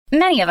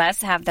Many of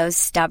us have those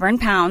stubborn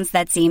pounds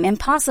that seem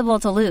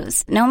impossible to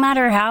lose, no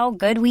matter how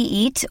good we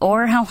eat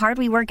or how hard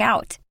we work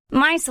out.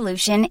 My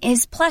solution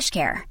is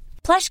PlushCare.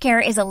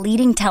 PlushCare is a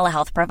leading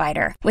telehealth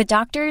provider with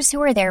doctors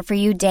who are there for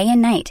you day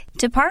and night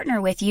to partner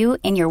with you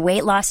in your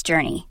weight loss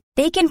journey.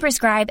 They can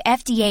prescribe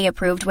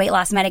FDA-approved weight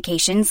loss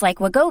medications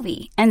like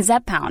Wegovy and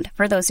Zepbound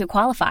for those who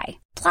qualify.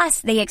 Plus,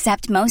 they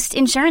accept most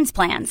insurance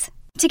plans.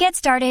 To get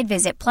started,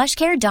 visit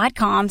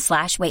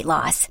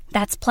plushcare.com/weightloss.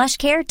 That's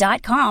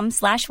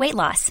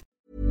plushcare.com/weightloss.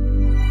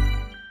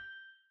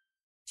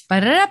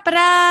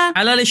 Para.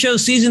 Alala Show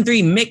Season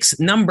 3 mix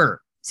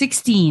number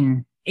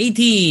 16.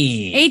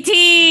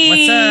 18.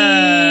 What's up?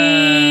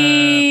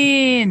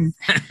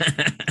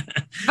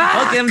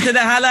 Welcome to the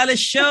Halala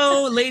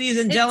Show, ladies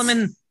and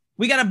gentlemen.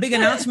 We got a big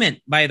announcement,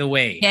 by the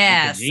way.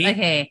 Yes.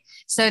 Okay.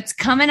 So it's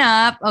coming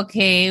up.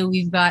 Okay.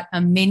 We've got a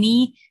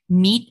mini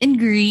meet and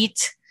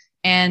greet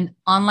and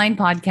online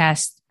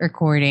podcast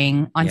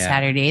recording on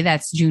Saturday.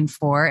 That's June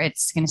 4.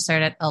 It's going to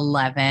start at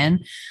 11.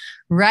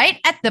 Right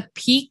at the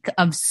peak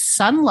of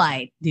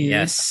sunlight, dude.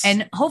 Yes.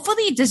 And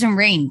hopefully it doesn't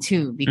rain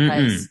too,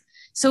 because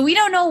so we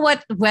don't know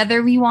what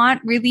weather we want,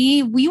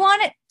 really. We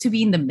want it to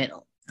be in the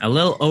middle. A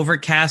little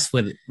overcast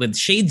with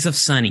shades of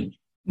sunny.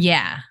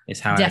 Yeah. Is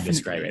how I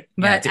describe it.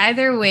 But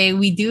either way,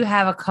 we do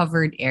have a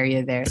covered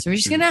area there. So we're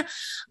just going to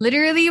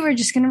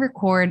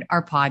record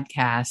our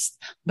podcast.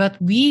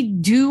 But we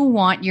do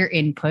want your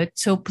input.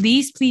 So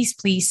please, please,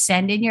 please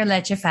send in your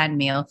Leche fan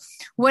mail.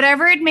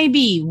 Whatever it may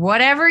be,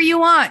 whatever you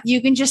want,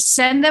 you can just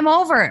send them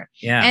over.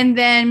 Yeah. And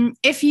then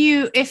if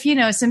you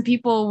know, some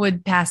people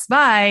would pass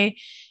by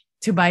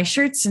to buy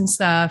shirts and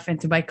stuff and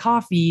to buy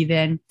coffee,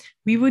 then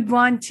we would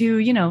want to,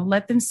 you know,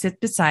 let them sit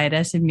beside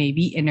us and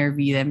maybe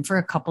interview them for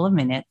a couple of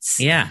minutes.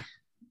 Yeah.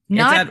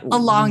 Not a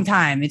long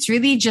time. It's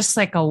really just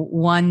like a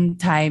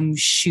one-time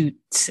shoot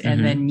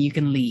and then you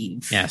can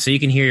leave. Yeah, so you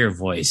can hear your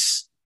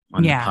voice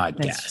on the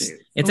podcast.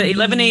 It's at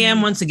 11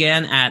 a.m. once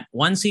again at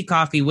 1C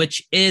Coffee,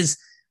 which is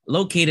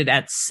located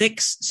at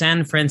 6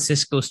 San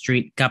Francisco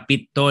Street,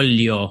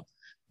 Capitolio,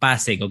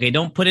 Pasig. Okay,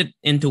 don't put it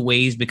into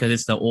Waze because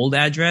it's the old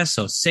address.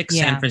 So 6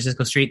 San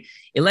Francisco Street,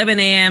 11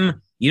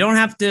 a.m. You don't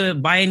have to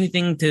buy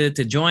anything to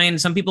join.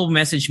 Some people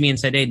messaged me and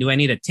said, hey, do I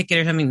need a ticket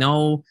or something?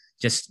 No,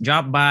 just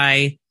drop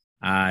by.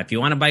 If you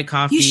want to buy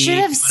coffee. You should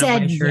have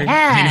said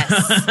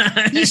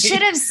yes. You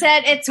should have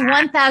said it's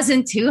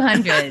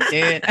 1,200,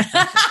 dude.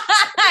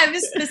 I have a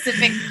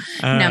specific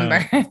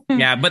number.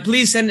 Yeah, but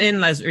please send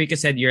in, as Rika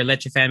said, your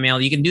Leche fan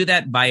mail. You can do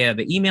that via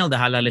the email,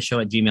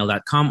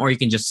 thehalaleshow@gmail.com, or you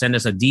can just send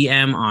us a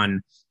DM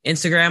on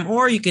Instagram,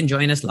 or you can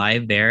join us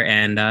live there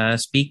and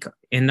speak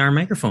in our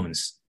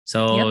microphones.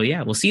 So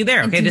we'll see you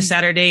there. Okay, this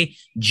Saturday,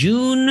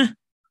 June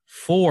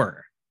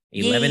 4.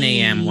 11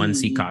 a.m.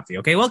 1C Coffee.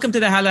 Okay, welcome to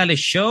the Halal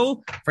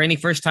Show. For any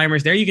first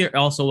timers there, you're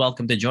also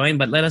welcome to join.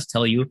 But let us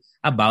tell you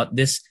about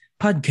this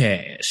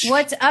podcast.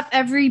 What's up,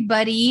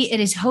 everybody? It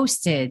is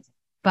hosted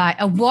by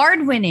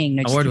award-winning.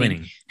 It's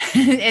KBP,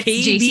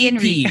 JC and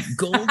Rika.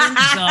 Golden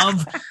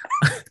Dove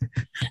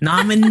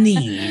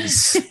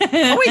nominees.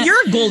 Oh, wait,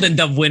 you're a Golden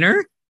Dove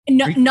winner.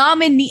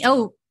 Nominee.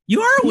 Oh,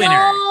 you are a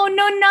winner.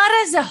 No, not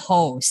as a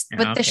host,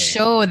 but the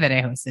show that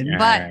I hosted.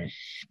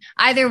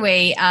 Either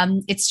way,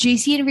 it's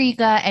JC and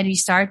Rika, and we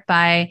start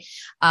by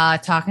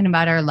talking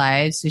about our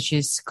lives, which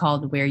is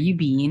called Where You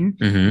Been.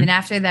 Then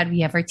after that,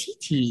 we have our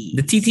TTs.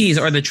 The TTs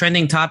are the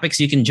trending topics.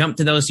 You can jump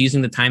to those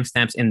using the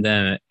timestamps in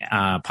the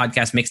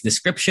podcast mix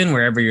description,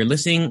 wherever you're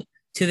listening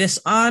to this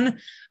on.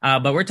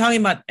 But we're talking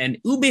about an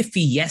ube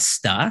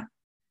fiesta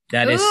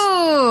that is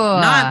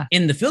not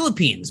in the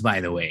Philippines, by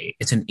the way.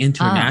 It's an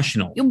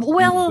international ube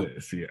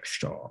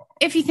fiesta.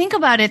 If you think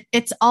about it,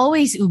 it's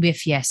always ube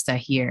fiesta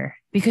here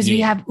because we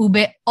have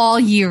ube all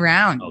year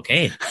round.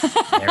 Okay,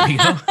 there we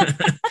go.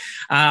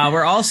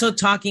 We're also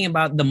talking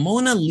about the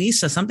Mona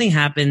Lisa. Something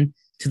happened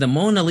to the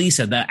Mona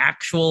Lisa, the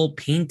actual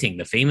painting,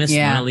 the famous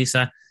Mona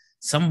Lisa.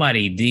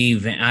 Somebody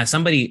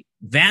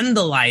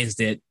vandalized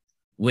it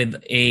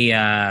with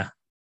a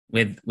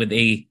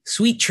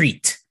sweet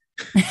treat.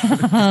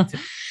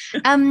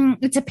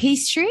 It's a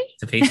pastry.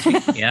 It's a pastry.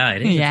 Yeah,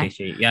 it is a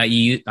pastry. Yeah.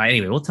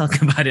 Anyway, we'll talk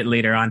about it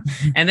later on.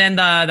 And then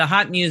the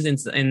hot news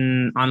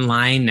in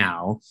online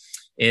now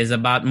is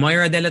about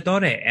Moira De La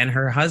Torre and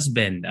her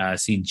husband,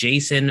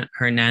 Jason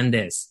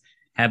Hernandez,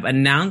 have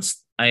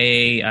announced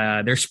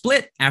they're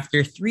split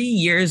after 3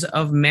 years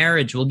of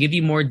marriage. We'll give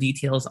you more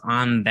details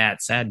on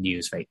that. Sad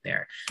news right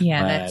there.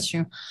 Yeah, that's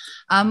true.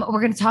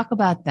 We're going to talk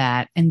about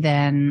that. And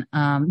then,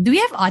 do we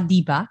have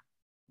Adiba?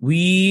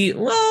 We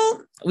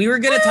were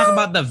going to talk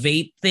about the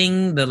vape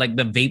thing, the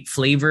vape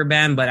flavor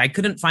ban, but I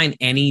couldn't find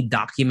any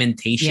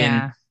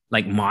documentation,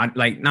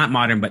 not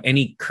modern, but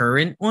any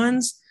current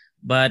ones.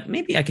 But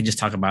maybe I could just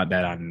talk about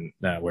that on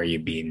Where You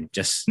Been.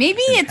 Just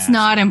maybe it's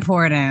not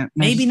important.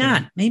 Maybe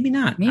not. Maybe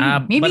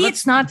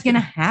it's not going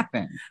to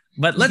happen.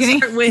 But let's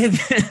start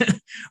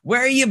with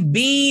Where You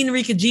Been,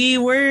 Rika G.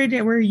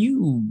 Where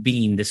you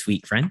been this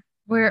week, friend?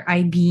 Where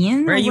I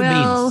been? Where you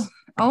been?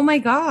 Oh my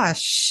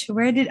gosh.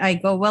 Where did I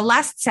go? Well,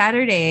 last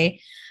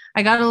Saturday,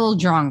 I got a little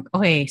drunk.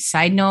 Okay,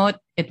 side note,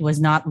 it was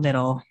not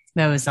little.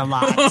 That was a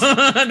lot.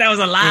 That was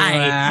a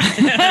lie.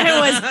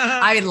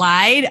 I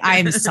lied.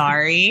 I'm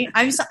sorry.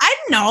 I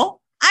don't know.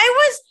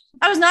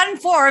 I was not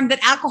informed that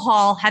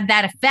alcohol had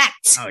that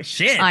effect. Oh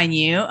shit. On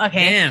you.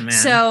 Okay. Damn, man.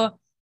 So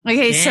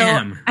okay,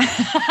 Damn. so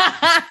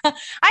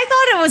I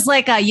thought it was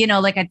like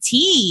a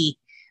tea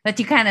that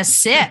you kind of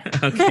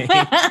sip. Okay.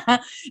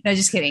 No,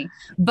 just kidding.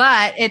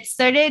 But it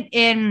started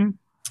in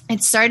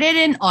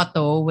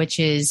Otto, which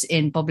is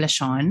in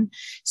Poblacion.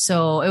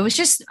 So it was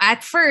just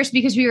at first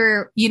because we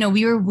were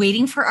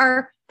waiting for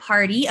our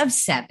party of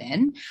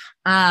 7.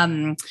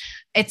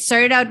 It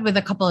started out with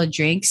a couple of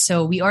drinks.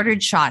 So we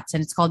ordered shots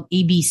and it's called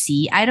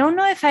ABC. I don't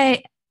know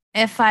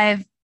if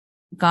I've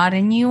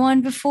gotten you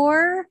one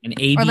before. An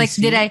ABC? Or like,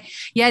 did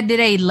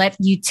I let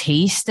you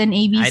taste an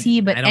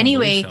ABC? But I don't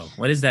anyway, believe so.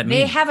 What does that mean?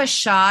 They have a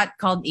shot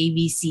called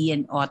ABC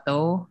in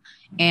Otto,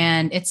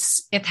 and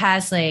it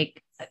has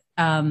like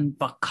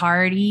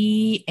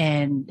Bacardi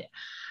and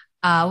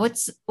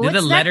what's Did the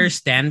that? letter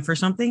stand for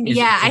something?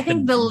 I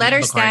think the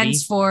letter Bacardi?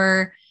 stands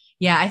for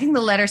I think the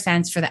letter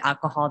stands for the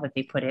alcohol that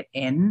they put it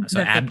in.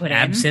 So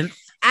absinthe?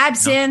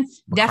 Absinthe,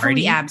 No.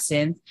 definitely Bacardi?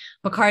 absinthe.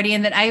 Bacardi,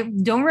 and then I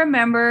don't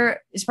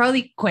remember. It's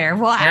probably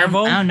Cuervo. I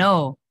don't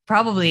know.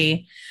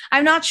 Probably.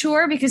 I'm not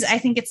sure because I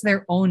think it's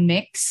their own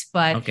mix,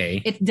 but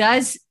Okay. it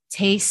does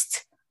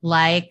taste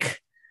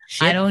like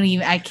Shit.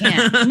 I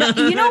can't. No,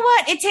 you know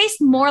what? It tastes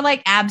more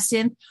like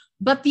absinthe,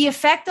 but the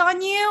effect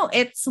on you,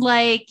 it's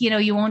like,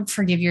 you won't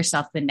forgive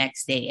yourself the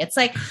next day. It's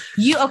like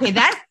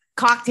that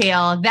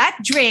cocktail, that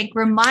drink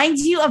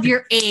reminds you of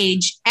your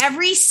age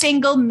every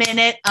single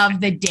minute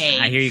of the day.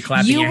 I hear you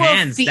clapping your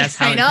hands. That's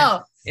how I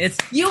know.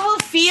 You will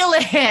feel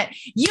it.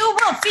 You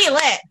will feel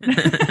it.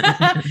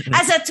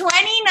 As a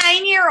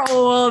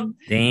 29-year-old,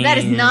 that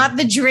is not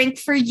the drink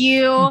for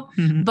you.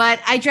 But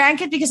I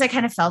drank it because I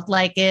kind of felt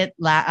like it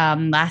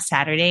last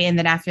Saturday. And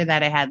then after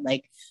that, I had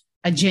like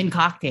a gin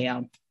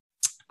cocktail.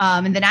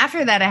 And then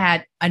after that, I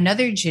had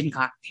another gin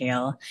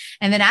cocktail.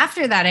 And then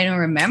after that, I don't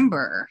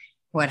remember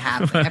what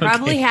happened. I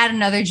probably had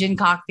another gin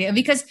cocktail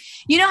because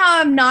you know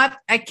how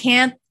I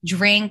can't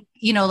drink,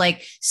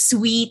 like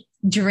sweet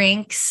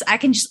drinks. I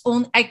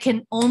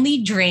can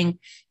only drink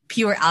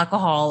pure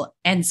alcohol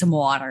and some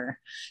water.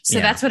 So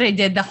that's what I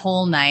did the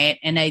whole night.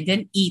 And I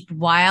didn't eat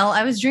while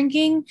I was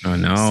drinking. Oh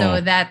no. So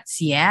that's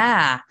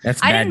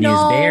bad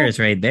news bears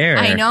right there.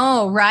 I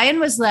know. Ryan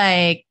was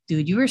like,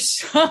 dude, you were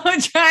so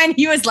trying.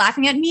 He was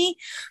laughing at me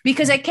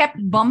because I kept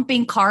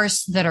bumping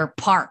cars that are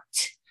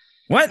parked.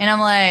 What? And I'm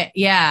like,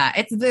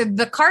 it's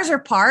the cars are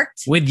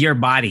parked with your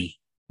body.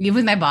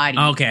 With my body.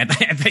 Okay, I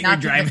thought you were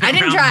driving. I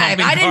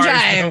didn't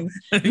drive.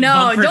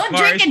 No, don't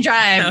drink and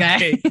drive,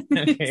 guys.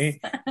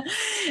 Okay.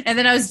 And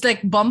then I was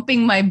like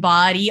bumping my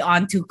body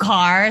onto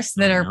cars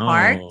that are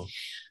parked.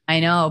 I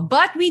know.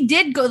 But we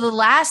did go the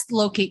last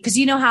location because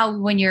you know how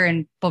when you're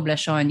in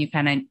Poblacion, you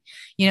kind of,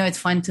 it's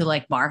fun to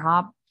like bar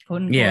hop,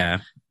 quote unquote. Yeah.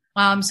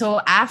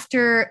 So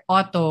after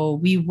Otto,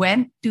 we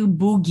went to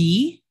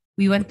Boogie.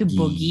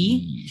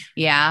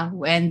 Yeah.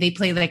 And they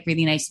play like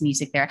really nice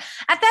music there.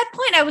 At that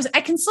point,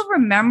 I can still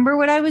remember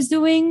what I was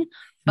doing,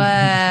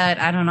 but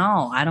I don't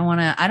know. I don't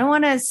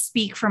want to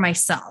speak for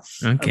myself.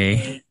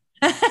 Okay.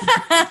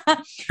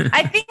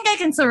 I think I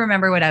can still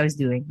remember what I was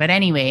doing. But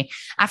anyway,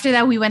 after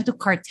that, we went to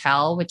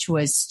Cartel, which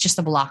was just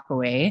a block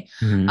away.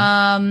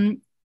 Mm-hmm.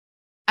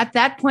 At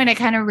that point, I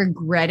kind of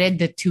regretted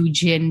the 2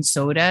 gin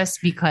sodas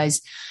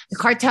because the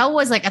Cartel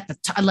was like at the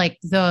like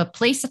the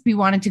place that we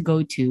wanted to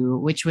go to,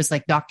 which was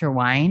like Dr.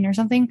 Wine or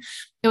something.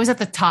 It was at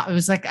the top. It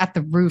was like at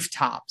the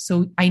rooftop.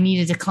 So I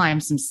needed to climb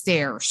some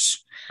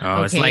stairs.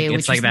 Oh, it's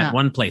like that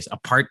one place,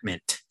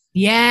 apartment.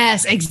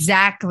 Yes,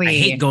 exactly. I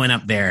hate going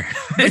up there.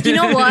 But you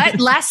know what?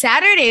 Last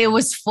Saturday, it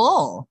was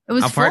full. It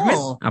was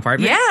full.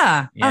 Apartment?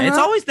 Yeah. It's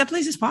always, that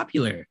place is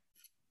popular.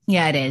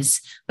 Yeah, it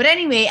is. But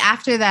anyway,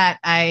 after that,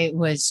 I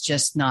was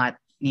just not,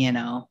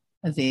 people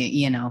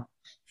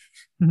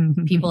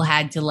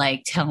had to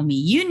like tell me,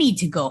 you need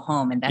to go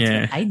home. And that's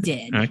what I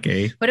did.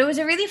 Okay. But it was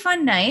a really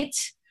fun night.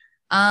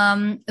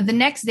 The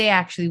next day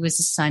actually was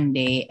a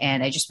Sunday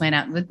and I just went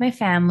out with my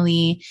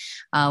family,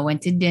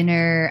 went to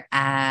dinner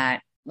at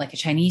like a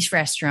Chinese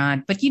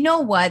restaurant. But you know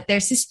what?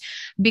 There's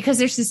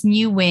this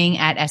new wing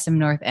at SM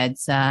North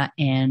EDSA.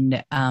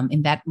 And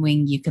in that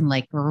wing, you can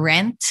like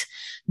rent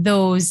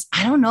those,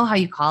 I don't know how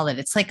you call it.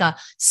 It's like a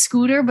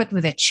scooter, but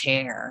with a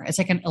chair. It's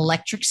like an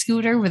electric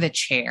scooter with a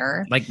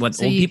chair. Like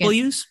what old people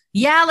use?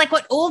 Yeah, like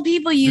what old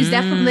people use.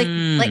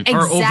 Definitely like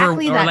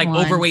exactly that or like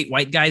one. overweight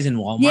white guys in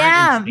Walmart.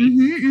 Yeah,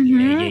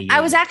 Yeah.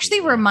 I was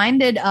actually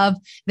reminded of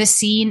the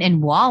scene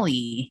in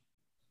WALL-E.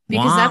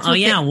 Because that's what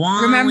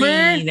WALL-E. Remember?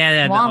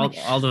 Yeah, WALL-E.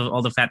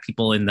 all the fat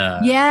people in the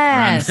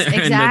exactly.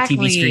 in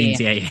the TV screens.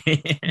 Yeah.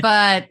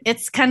 But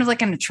it's kind of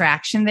like an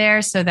attraction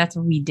there, so that's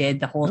what we did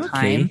the whole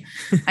time.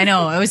 I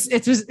know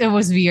it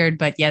was weird,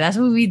 but yeah, that's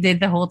what we did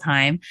the whole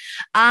time.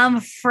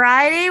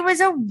 Friday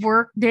was a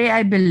work day,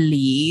 I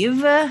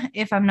believe,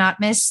 if I'm not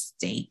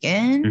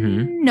mistaken.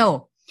 Mm-hmm.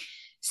 No.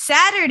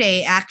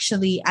 Saturday,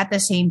 actually, at the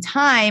same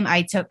time,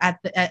 I took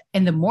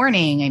in the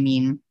morning. I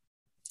mean,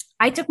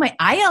 I took my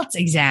IELTS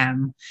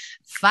exam.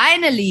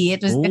 Finally,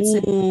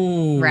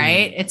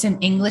 right? It's an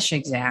English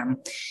exam.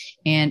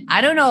 And I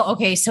don't know.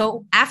 Okay,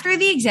 so after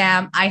the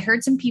exam, I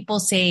heard some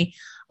people say,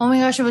 oh my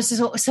gosh, it was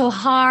so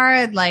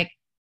hard. Like,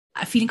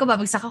 feeling ko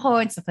babagsak ako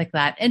and stuff like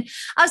that. And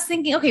I was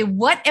thinking, okay,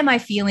 what am I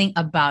feeling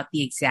about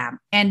the exam?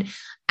 And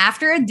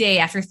after a day,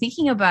 after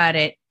thinking about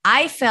it,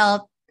 I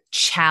felt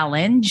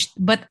challenged,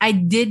 but I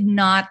did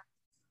not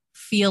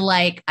feel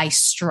like I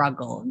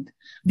struggled.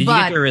 Did you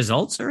get your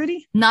results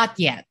already? Not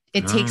yet.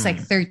 It takes like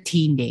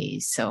 13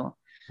 days. So,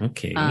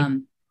 okay.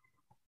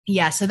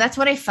 Yeah, so that's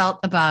what I felt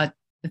about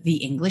the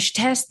English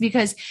test,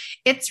 because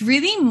it's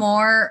really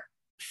more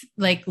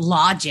like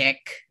logic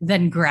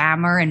than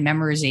grammar and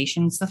memorization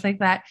and stuff like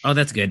that. Oh,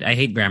 that's good. I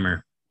hate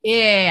grammar.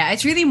 Yeah,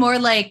 it's really more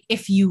like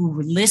if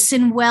you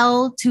listen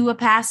well to a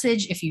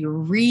passage, if you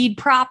read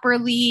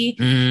properly,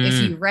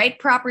 if you write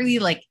properly,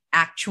 like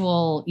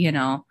actual,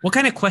 What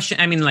kind of question?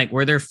 I mean, like,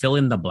 were there fill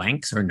in the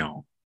blanks or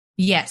no?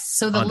 Yes.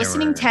 So the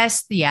listening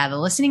test, the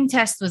listening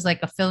test was like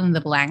a fill in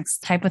the blanks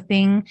type of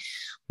thing.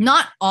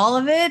 Not all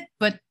of it,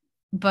 but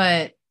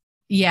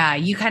yeah,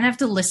 you kind of have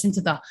to listen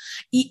to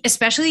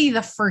especially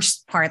the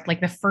first part,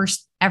 like the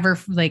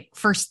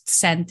first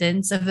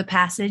sentence of the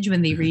passage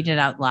when they read it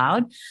out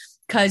loud.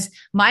 Because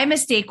my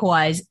mistake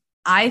was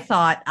I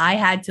thought I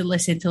had to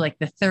listen to like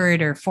the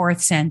third or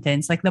fourth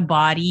sentence, like the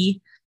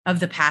body of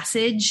the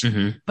passage.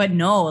 But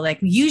no, like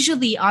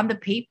usually on the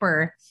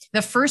paper,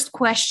 the first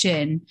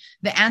question,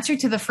 the answer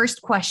to the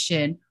first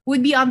question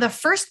would be on the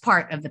first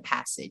part of the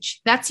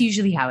passage. That's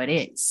usually how it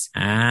is.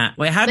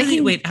 Wait, how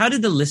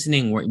did the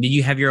listening work? Did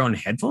you have your own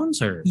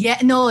headphones or? Yeah,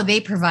 no,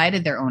 they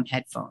provided their own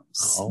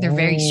headphones. They're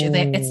very sure.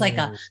 It's like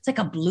a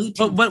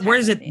Bluetooth. But where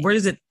does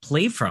it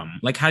play from?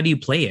 Like, how do you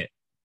play it?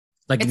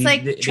 Like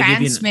it's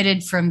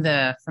transmitted from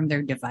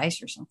their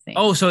device or something.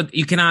 Oh, so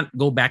you cannot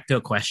go back to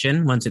a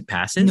question once it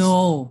passes?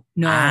 No.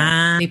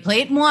 They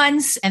play it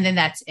once and then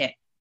that's it.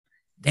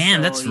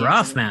 Damn, that's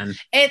rough, man.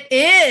 It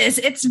is.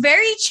 It's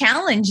very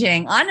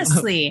challenging,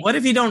 honestly. What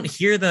if you don't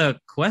hear the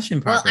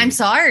question properly? Well, I'm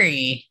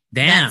sorry.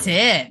 Damn.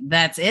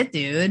 That's it,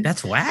 dude.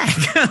 That's whack.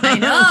 I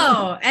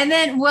know. And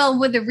then,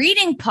 with the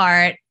reading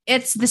part,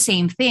 it's the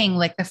same thing.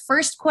 Like the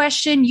first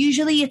question,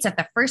 usually it's at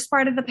the first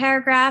part of the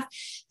paragraph.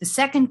 The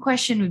second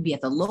question would be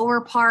at the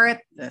lower part.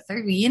 The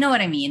third, you know what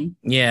I mean?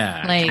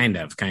 Yeah, like, kind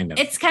of.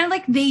 It's kind of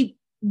like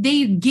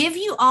they give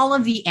you all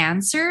of the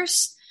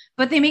answers,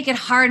 but they make it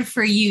hard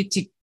for you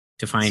to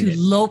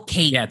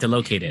locate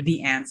it.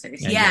 The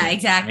answers. Yeah,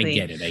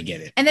 exactly. I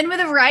get it. And then with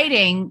the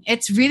writing,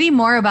 it's really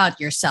more about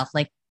yourself.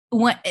 Like,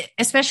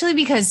 especially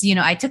because,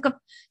 I took up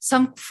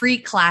some free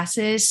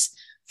classes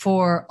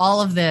for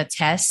all of the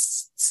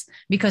tests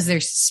because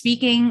there's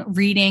speaking,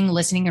 reading,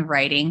 listening, and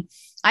writing.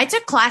 I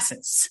took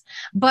classes,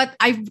 but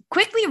I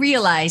quickly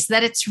realized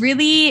that it's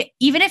really,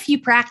 even if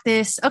you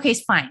practice, okay,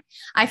 it's fine.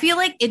 I feel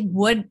like it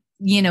would,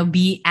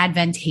 be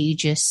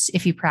advantageous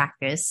if you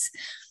practice.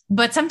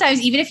 But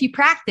sometimes even if you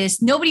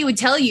practice, nobody would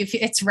tell you if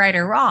it's right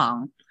or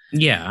wrong.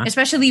 Yeah.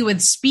 Especially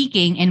with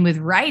speaking and with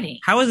writing.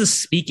 How is the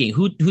speaking?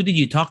 Who did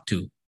you talk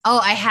to? Oh,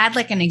 I had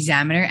like an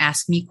examiner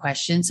ask me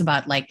questions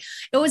about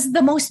it was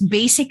the most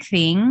basic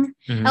thing.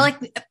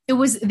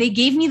 They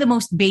gave me the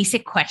most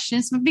basic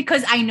questions, but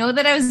because I know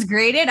that I was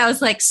graded, I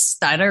was like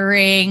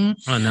stuttering.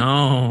 Oh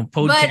no.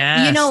 Podcast.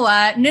 But you know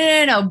what?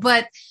 No.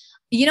 But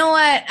you know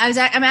what?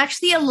 I'm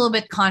actually a little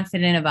bit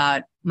confident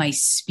about my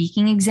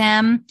speaking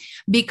exam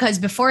because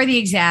before the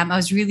exam, I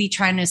was really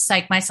trying to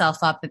psych myself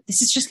up that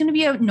this is just going to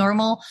be a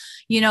normal,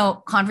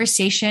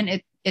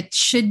 conversation. It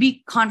should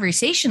be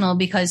conversational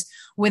because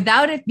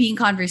without it being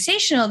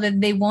conversational,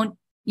 then they won't,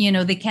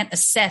 they can't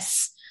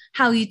assess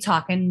how you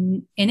talk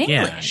in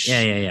English.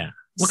 Yeah.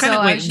 What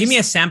kind of, give me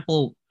a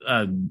sample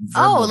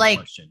verbal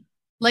question.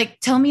 Like,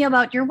 tell me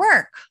about your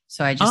work.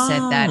 So I just said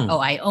that,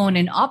 I own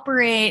and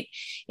operate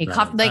a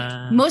coffee.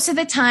 Like most of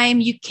the time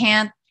you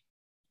can't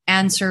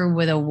answer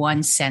with a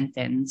one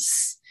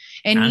sentence.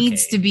 It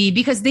needs to be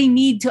because they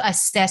need to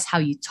assess how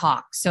you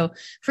talk. So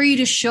for you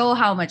to show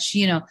how much,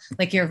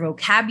 like your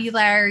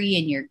vocabulary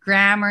and your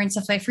grammar and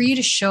stuff for you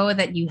to show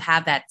that you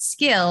have that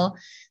skill,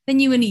 then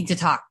you would need to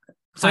talk.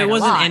 So it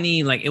wasn't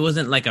it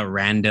wasn't like a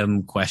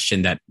random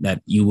question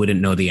that you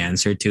wouldn't know the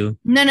answer to?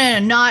 No,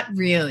 not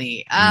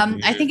really.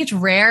 I think it's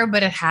rare,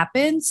 but it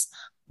happens.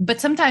 But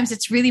sometimes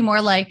it's really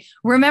more like,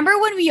 remember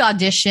when we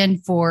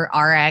auditioned for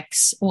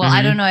RX? Well,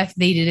 I don't know if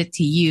they did it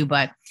to you,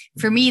 but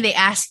for me, they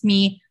asked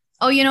me,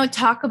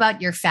 talk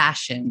about your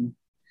fashion.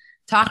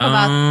 Talk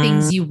about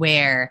things you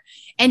wear.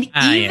 And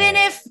even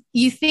if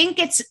you think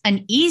it's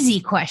an easy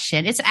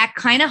question, it's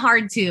kind of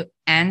hard to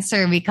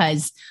answer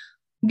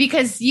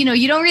because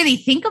you don't really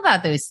think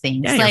about those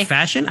things. Yeah, like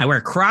fashion. I wear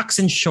Crocs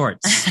and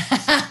shorts.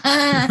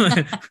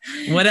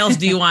 What else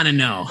do you want to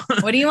know?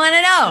 What do you want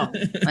to know?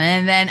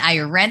 And then I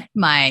rent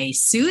my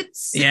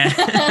suits. Yeah.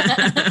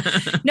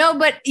 No,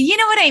 but you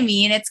know what I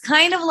mean? It's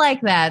kind of like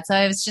that. So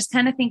I was just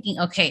kind of thinking,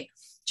 okay,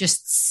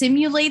 just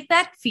simulate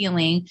that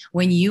feeling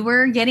when you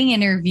were getting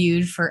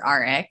interviewed for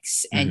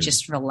RX and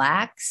just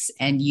relax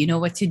and you know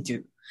what to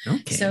do.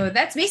 Okay. So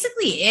that's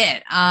basically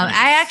it.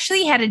 I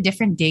actually had a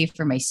different day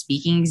for my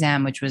speaking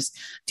exam, which was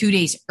 2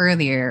 days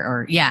earlier,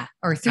 or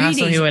 3 so days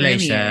hiwalay earlier.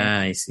 siya.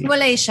 I see.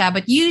 Hiwalay siya,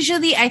 but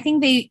usually I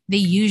think they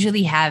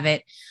usually have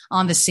it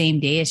on the same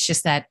day. It's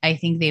just that I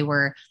think they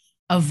were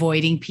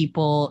avoiding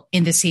people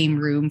in the same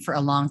room for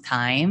a long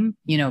time,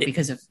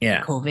 because of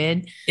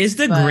COVID. Is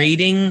the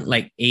grading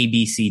like A,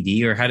 B, C,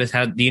 D, or how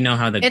do you know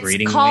how the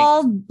grading? It's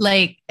called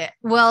they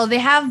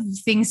have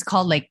things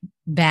called like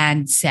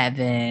band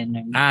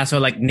 7. So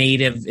like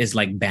native is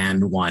like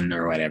band 1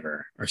 or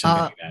whatever, or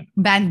something like that.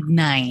 Band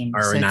 9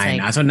 or so 9.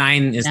 Like so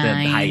 9 is the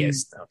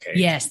highest. Okay.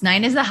 Yes,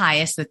 9 is the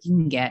highest that you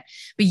can get,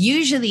 but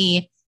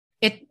usually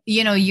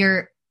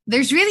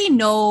there's really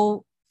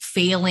no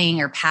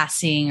failing or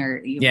passing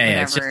or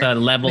whatever. It's just a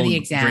level the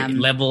exam.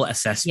 Level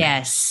assessment.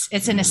 Yes,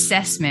 it's an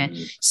assessment.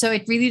 So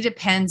it really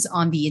depends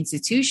on the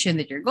institution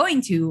that you're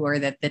going to or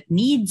that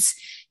needs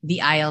the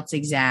IELTS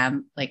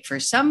exam. Like for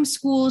some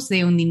schools,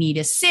 they only need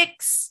a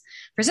 6.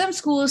 For some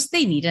schools,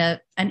 they need an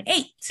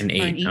 8. An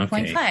 8. Or an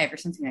 8.5 or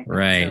something like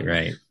that.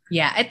 Right.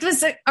 Yeah, it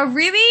was a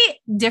really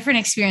different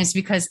experience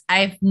because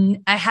I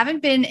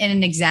haven't been in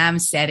an exam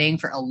setting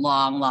for a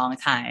long, long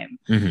time.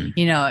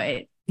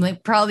 Mm-hmm.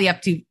 Like probably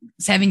up to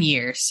 7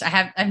 years. I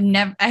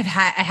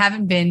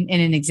haven't been in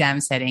an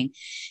exam setting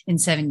in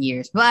 7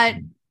 years, but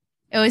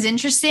it was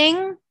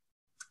interesting.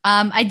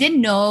 I didn't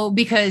know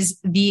because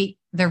the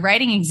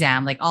writing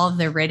exam, like all of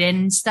the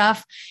written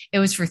stuff, it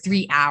was for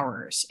 3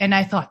 hours. And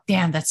I thought,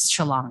 damn, that's such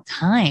a long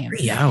time.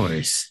 3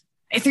 hours.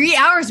 3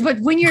 hours. But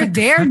when you're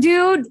there,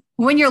 dude,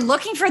 when you're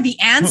looking for the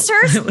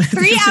answers,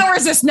 3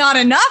 hours is not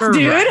enough,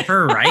 dude.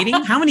 For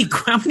writing? How many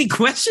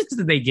questions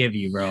did they give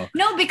you, bro?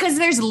 No, because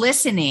there's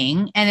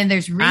listening and then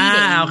there's reading.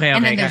 Okay.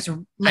 And then there's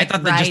I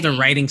thought that just the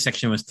writing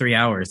section was 3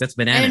 hours. That's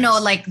bananas.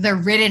 No, like the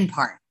written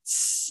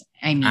parts.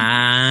 I mean,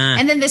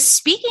 and then the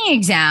speaking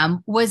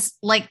exam was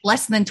like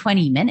less than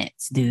 20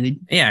 minutes, dude.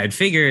 Yeah, I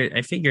figured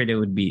it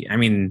would be. I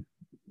mean,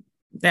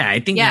 I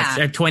think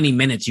that's 20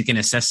 minutes you can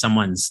assess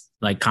someone's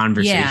like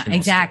conversation. Yeah,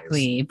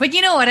 exactly. Skills. But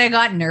you know what? I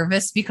got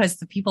nervous because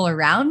the people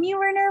around me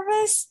were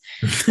nervous.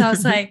 So I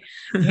was like,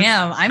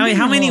 damn,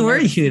 how many were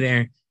you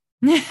there?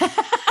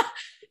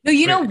 No,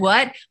 you know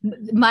what?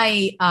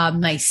 My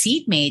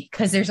seatmate,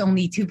 because there's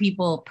only 2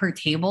 people per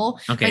table.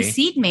 Okay. My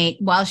seatmate,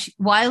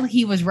 while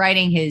he was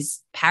writing his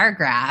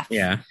paragraph,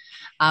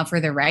 for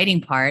the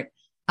writing part,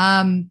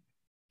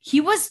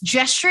 he was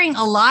gesturing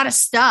a lot of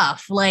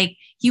stuff. Like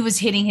he was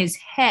hitting his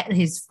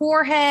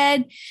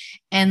forehead,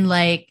 and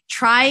like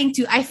trying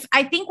to. I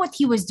think what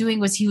he was doing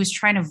was he was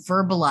trying to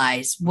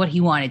verbalize what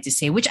he wanted to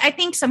say, which I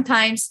think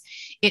sometimes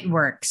it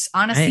works.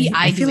 Honestly,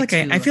 I feel like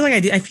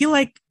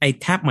I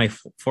tap my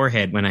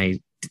forehead when I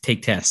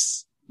take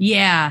tests.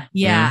 Yeah.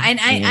 And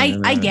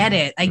I get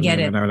it. Like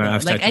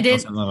I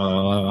did.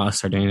 I'll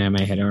start doing that in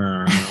my head.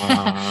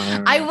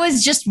 I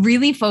was just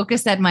really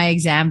focused at my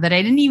exam that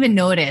I didn't even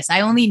notice.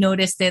 I only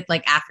noticed it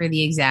like after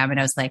the exam, and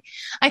I was like,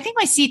 I think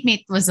my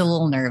seatmate was a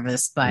little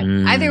nervous, but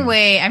either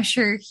way, I'm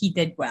sure he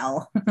did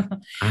well.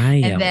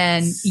 And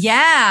then,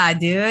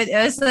 dude,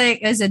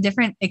 it was a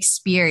different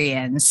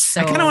experience.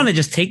 So I kind of want to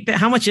just take that.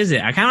 How much is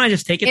it? I kind of want to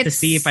just take it to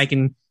see if I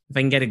can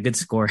get a good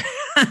score.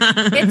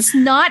 It's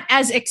not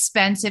as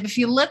expensive.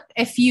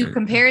 If you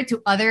compare it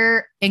to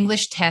other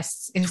English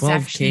tests, it's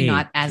actually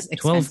not as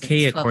expensive.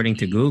 12K according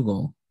to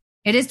Google.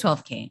 It is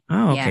 12K.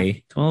 Oh,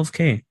 okay. Yeah.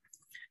 12K.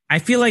 I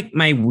feel like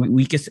my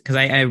weakest, because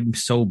I'm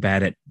so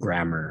bad at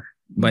grammar,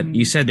 but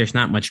you said there's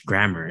not much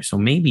grammar. So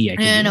maybe I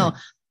can. No.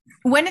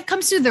 When it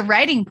comes to the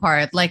writing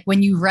part, like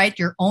when you write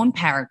your own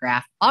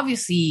paragraph,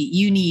 obviously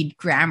you need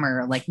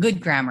grammar, like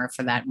good grammar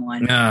for that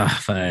one.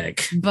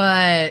 Fuck.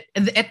 But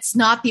it's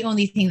not the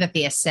only thing that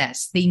they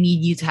assess. They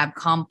need you to have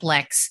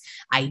complex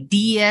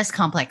ideas,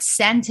 complex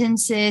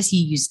sentences.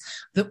 You use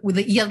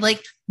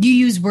you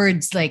use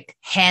words like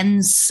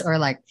hence or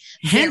like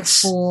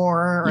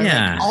therefore or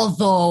like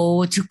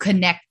although to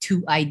connect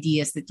to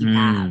ideas that you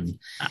have.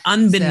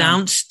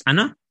 Unbeknownst.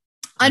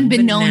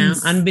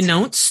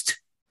 Unbeknownst?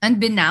 I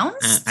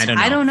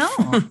don't know.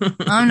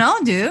 I don't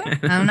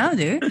know,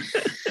 dude.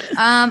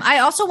 I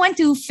also went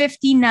to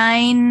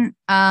 59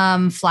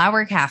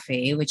 Flower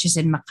Cafe, which is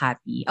in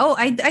Makati. Oh,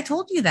 I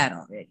told you that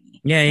already.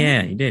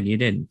 Yeah, you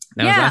did.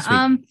 That was last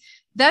week.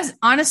 That's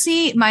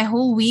honestly, my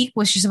whole week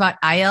was just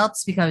about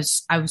IELTS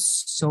because I was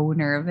so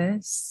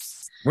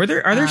nervous. Are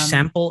there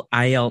sample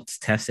IELTS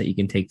tests that you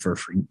can take for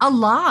free? A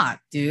lot,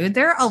 dude.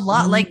 There are a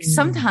lot. Like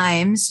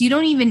sometimes you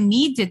don't even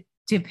need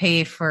to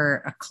pay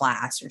for a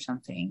class or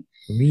something.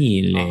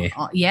 Really?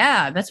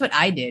 Yeah, that's what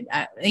I did.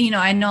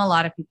 I know a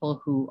lot of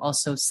people who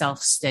also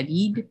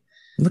self-studied.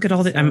 Look at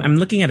all the. I'm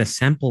looking at a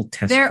sample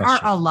test. There are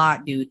a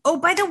lot, dude. Oh,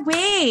 by the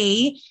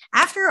way,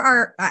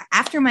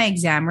 after my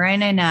exam,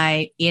 Ryan and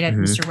I ate at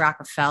Mr.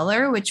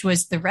 Rockefeller, which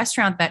was the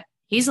restaurant that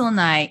Hazel and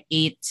I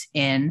ate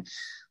in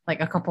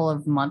like a couple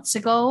of months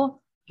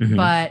ago.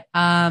 But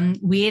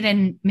we ate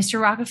in Mr.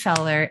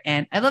 Rockefeller,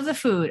 and I love the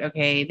food.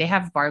 Okay, they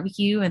have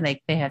barbecue and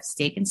like they have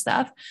steak and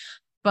stuff.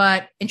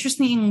 But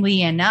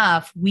interestingly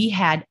enough, we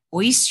had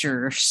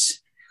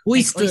oysters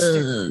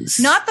Oysters.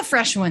 Not the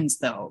fresh ones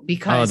though,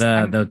 because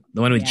the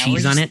one with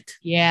cheese on it.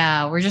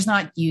 Yeah, we're just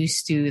not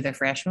used to the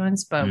fresh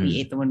ones, but we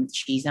ate the one with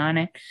cheese on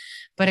it.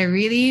 But I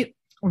really,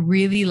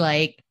 really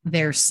like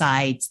their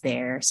sides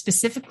there,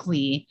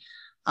 specifically.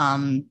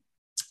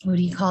 What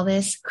do you call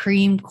this?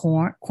 Cream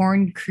corn?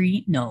 Cream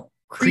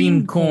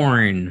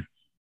corn.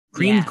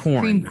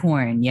 Cream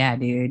corn. Yeah,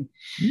 dude.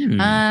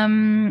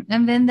 And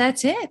then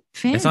that's it.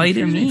 Finn, that's all you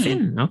did for me.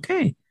 Finn.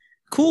 Okay.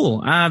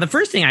 Cool. The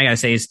first thing I gotta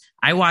say is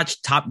I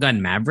watched Top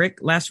Gun Maverick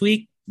last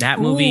week. That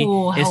movie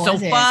is so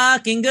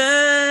fucking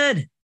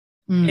good.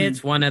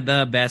 It's one of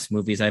the best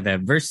movies I've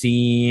ever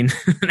seen.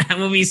 That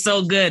movie's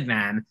so good,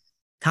 man.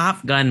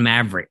 Top Gun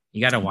Maverick.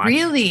 You gotta watch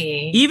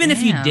Really? it. Even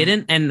if you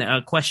didn't, and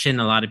a question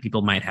a lot of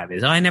people might have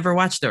is, I never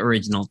watched the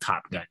original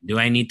Top Gun. Do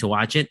I need to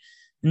watch it?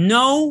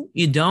 No,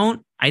 you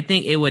don't. I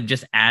think it would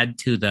just add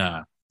to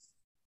the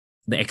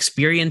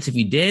experience if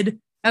you did.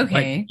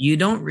 Okay. But you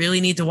don't really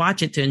need to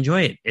watch it to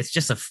enjoy it. It's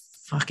just a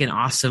fucking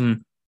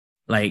awesome,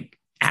 like,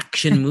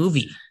 action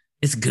movie.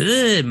 It's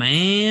good,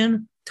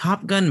 man.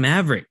 Top Gun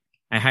Maverick.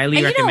 I highly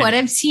recommend. You know what?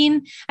 I've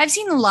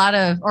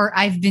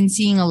been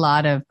seeing a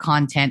lot of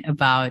content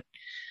about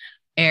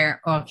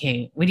what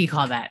do you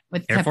call that?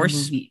 What Air type Force?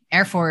 of movie?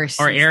 Air Force.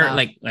 Or air, stuff.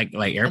 like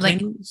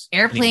airplanes? Like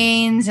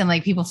airplanes and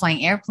like people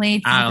flying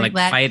airplanes. Like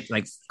that. fight,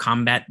 like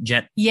combat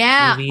jet.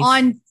 Yeah,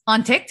 movies.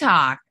 on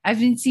TikTok, I've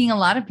been seeing a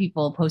lot of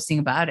people posting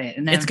about it,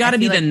 and it's got to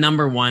be the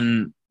number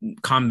one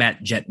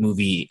combat jet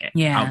movie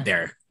out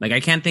there. Like I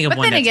can't think of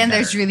one. But then again,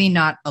 better. there's really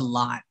not a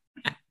lot.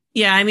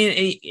 Yeah, I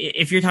mean,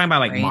 if you're talking about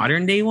like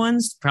modern day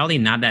ones, probably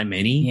not that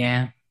many.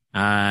 Yeah.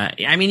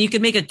 I mean, you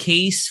could make a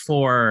case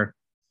for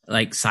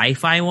like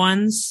sci-fi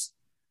ones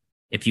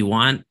if you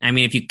want. I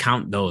mean, if you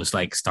count those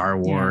like Star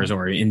Wars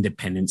or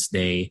Independence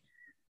Day.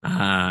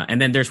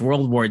 And then there's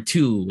World War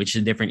II, which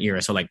is a different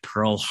era. So like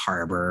Pearl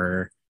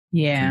Harbor.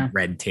 Yeah.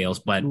 Red Tails.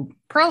 But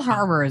Pearl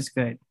Harbor is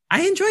good.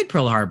 I enjoyed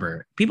Pearl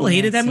Harbor. People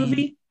hated that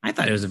movie. I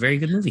thought it was a very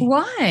good movie.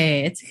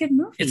 Why? It's a good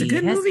movie. It's a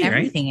good movie, right?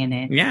 Everything in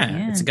it.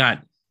 Yeah.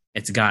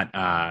 It's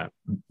got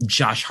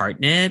Josh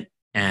Hartnett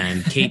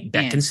and Kate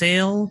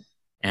Beckinsale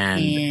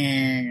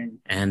and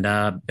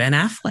Ben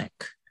Affleck.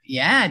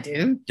 Yeah,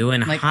 dude.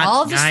 Doing like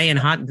hot guy and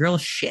hot girl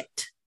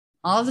shit.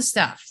 All the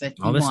stuff that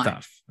you want. All the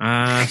stuff.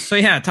 So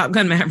yeah, Top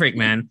Gun Maverick,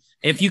 man.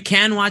 If you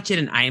can watch it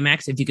in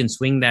IMAX, if you can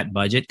swing that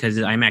budget, because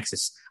IMAX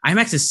is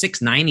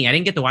 $690. I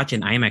didn't get to watch it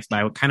in IMAX,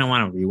 but I kind of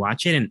want to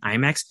rewatch it in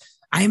IMAX.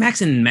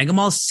 IMAX in Mega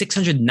Mall,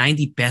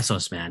 690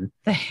 pesos, man.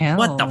 The hell?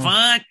 What the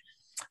fuck?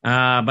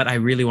 But I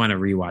really want to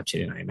rewatch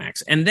it in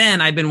IMAX. And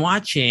then I've been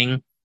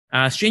watching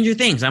Stranger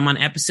Things. I'm on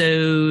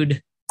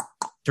episode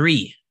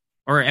 3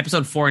 or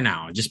episode 4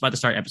 now. Just about to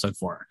start episode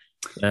 4.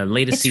 The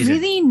latest season.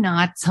 It's really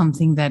not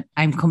something that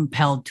I'm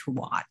compelled to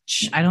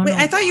watch. I don't know.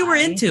 I thought you were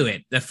into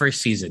it the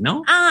first season,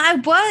 no? I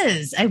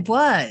was.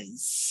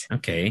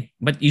 Okay.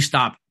 But you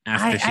stopped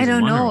after season 1. I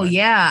don't know.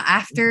 Yeah.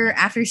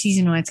 After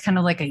season 1, it's kind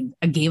of like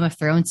a Game of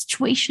Thrones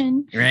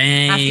situation.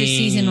 Right. After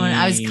season 1,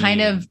 I was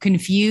kind of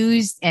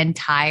confused and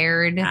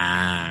tired.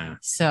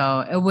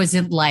 So it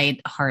wasn't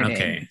lighthearted.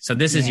 Okay. So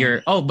this is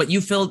but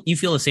you feel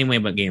the same way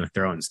about Game of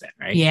Thrones then,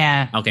 right?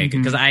 Yeah. Okay.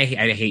 Because I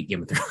hate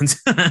Game of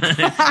Thrones.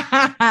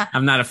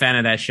 I'm not a fan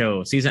of that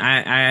show.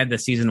 I had the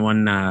season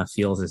 1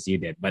 feels as you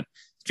did, but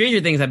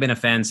Stranger Things I've been a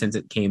fan since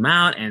it came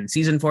out, and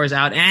season 4 is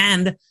out,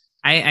 and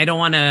I don't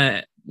want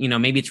to,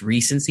 maybe it's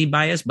recency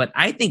bias, but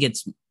I think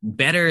it's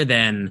better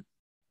than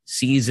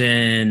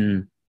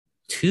season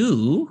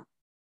 2.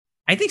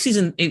 I think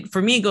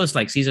for me, it goes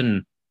like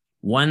season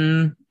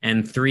 1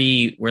 and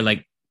 3 were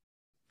like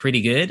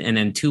pretty good, and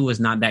then 2 was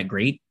not that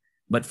great,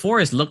 but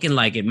 4 is looking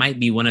like it might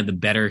be one of the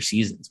better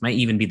seasons, might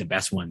even be the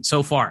best one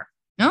so far.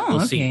 Oh, we'll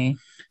okay. See.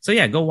 So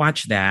yeah, go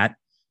watch that.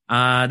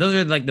 Those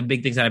are like the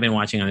big things that I've been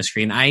watching on the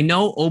screen. I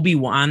know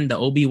Obi-Wan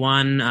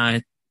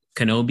Kenobi.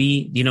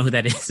 Do you know who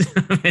that is?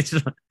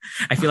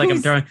 I feel like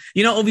I'm throwing.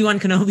 You know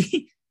Obi-Wan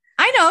Kenobi?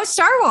 I know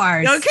Star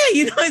Wars. Okay,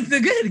 it's the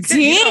good.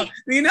 See?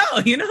 You know.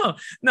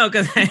 No,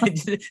 because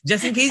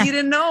just in case you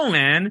didn't know,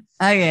 man.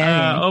 Okay.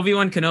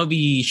 Obi-Wan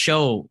Kenobi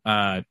show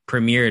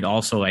premiered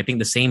also, I think,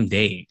 the same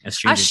day as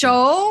Stranger Things.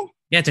 Show?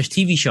 Yeah, it's a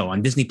TV show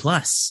on Disney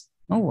Plus.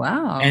 Oh,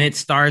 wow. And it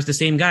stars the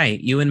same guy,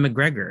 Ewan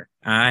McGregor.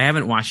 I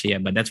haven't watched it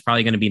yet, but that's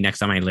probably going to be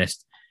next on my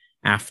list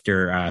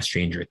after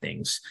Stranger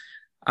Things.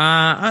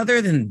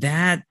 Other than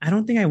that, I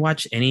don't think I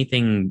watched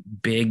anything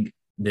big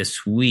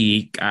this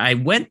week. I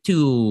went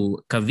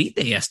to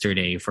Cavite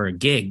yesterday for a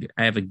gig.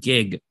 I have a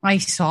gig. I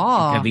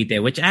saw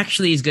Cavite, which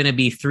actually is going to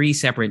be 3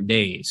 separate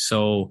days.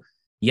 So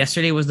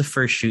yesterday was the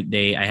first shoot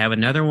day. I have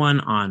another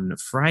one on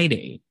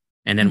Friday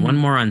and then one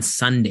more on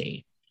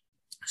Sunday.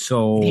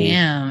 So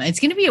damn, it's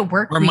gonna be a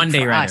work week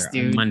Monday, for rather, us,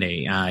 dude.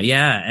 Monday.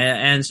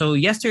 And so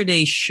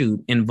yesterday's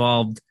shoot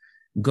involved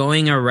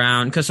going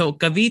around because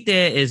Cavite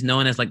is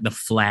known as like the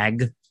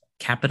flag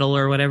capital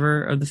or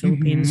whatever of the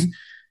Philippines.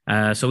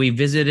 So we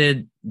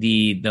visited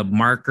the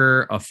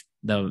marker of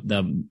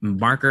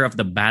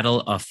the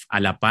Battle of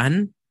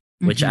Alapan,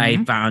 which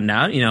I found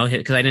out,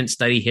 because I didn't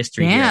study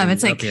history. Damn,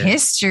 it's like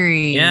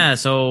history. Yeah,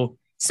 so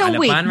So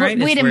Alapan, right?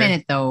 wait a Where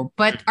minute though.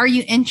 But are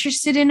you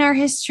interested in our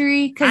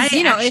history? Because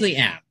I actually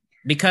am.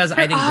 Because I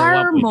there didn't grow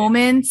up are with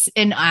moments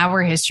in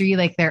our history,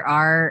 like there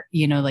are,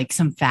 like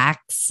some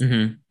facts it.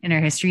 Mm-hmm. in our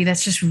history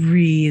that's just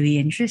really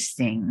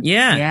interesting.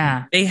 Yeah.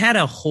 Yeah. They had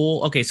a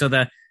whole so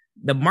the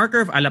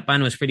marker of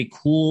Alapan was pretty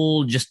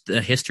cool, just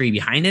the history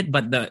behind it.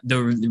 But the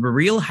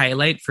real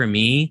highlight for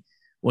me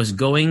was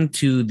going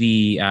to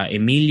the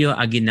Emilio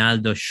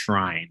Aguinaldo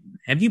Shrine.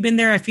 Have you been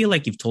there? I feel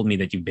like you've told me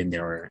that you've been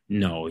there, or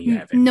no, you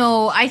haven't.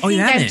 No, I think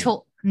you I've haven't?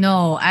 told.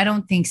 No, I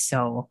don't think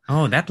so.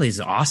 Oh, that place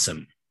is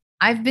awesome.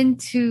 I've been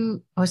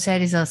to Jose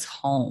Rizal's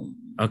home.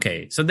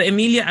 Okay, so the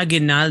Emilio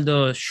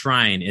Aguinaldo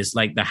Shrine is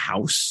like the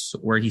house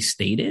where he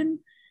stayed in,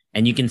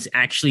 and you can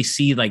actually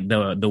see like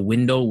the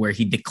window where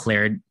he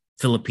declared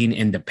Philippine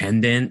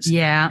independence.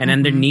 Yeah, and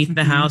underneath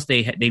the house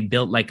they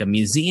built like a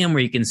museum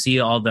where you can see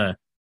all the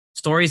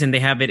stories, and they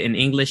have it in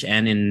English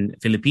and in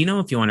Filipino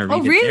if you want to read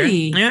Oh, it.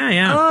 really? There.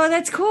 Yeah. Oh,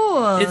 that's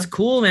cool. It's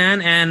cool,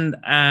 man,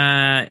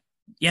 and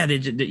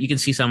you can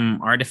see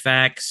some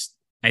artifacts.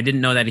 I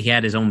didn't know that he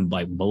had his own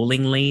like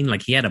bowling lane.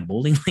 Like he had a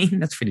bowling lane.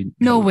 That's pretty.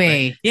 No cool,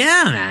 way. Right?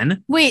 Yeah,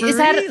 man. Wait, is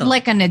that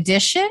like an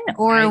addition,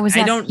 or was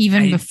that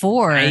even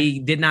before?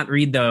 I did not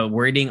read the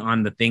wording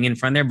on the thing in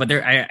front there, but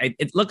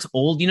it looks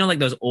old. You know, like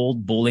those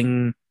old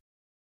bowling,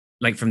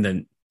 like from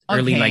the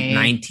early like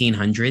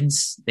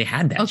 1900s. They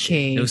had that.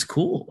 Shit. It was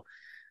cool.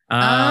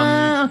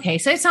 Okay,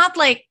 so it's not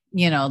like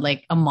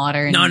like a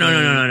modern. No.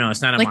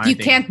 It's not a like modern you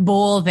thing. Can't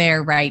bowl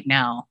there right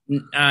now.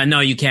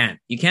 No, you can't.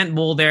 You can't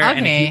bowl there. Okay.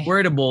 And if you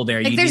were to bowl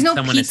there, like you there's need no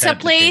someone to set pizza up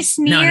place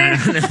the near. No.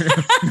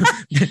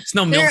 There's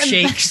no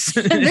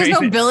milkshakes. There's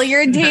no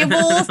billiard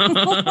tables.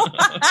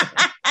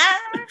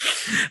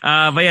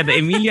 But yeah, the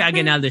Emilio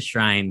Aguinaldo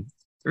Shrine,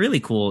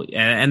 really cool,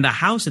 and the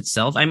house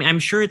itself. I mean, I'm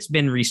sure it's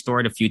been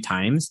restored a few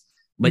times,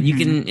 but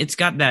it's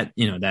got that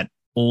that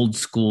old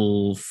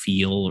school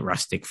feel,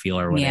 rustic feel,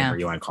 or whatever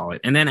you want to call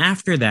it. And then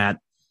after that,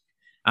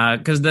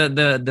 because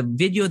the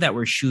video that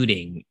we're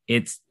shooting,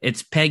 its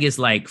peg is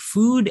like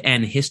food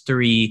and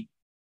history,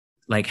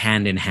 like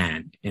hand in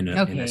hand in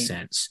a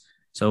sense.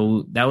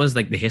 So that was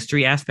like the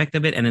history aspect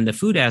of it, and then the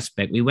food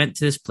aspect. We went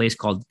to this place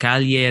called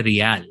Calle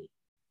Real,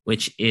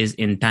 which is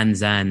in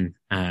Tanzan,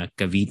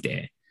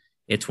 Cavite.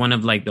 It's one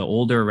of like the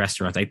older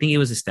restaurants. I think it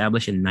was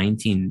established in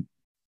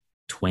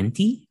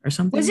 1920 or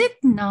something. Was it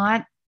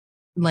not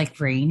like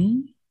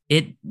rainy?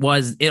 It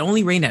was. It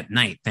only rained at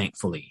night,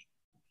 thankfully.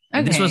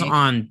 Okay. This was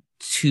on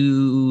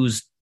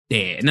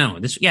Tuesday. No,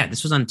 this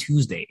was on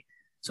Tuesday.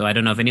 So I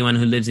don't know if anyone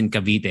who lives in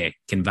Cavite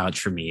can vouch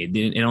for me.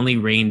 It only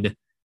rained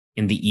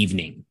in the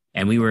evening,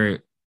 and we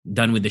were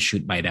done with the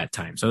shoot by that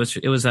time. So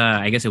it was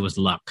I guess it was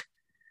luck.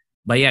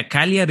 But yeah,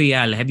 Calle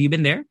Real. Have you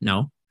been there?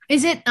 No.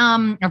 Is it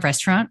a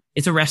restaurant?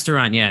 It's a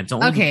restaurant. Yeah, it's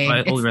an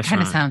old restaurant.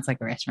 Kind of sounds like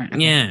a restaurant.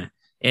 Okay. Yeah,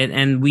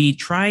 and we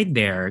tried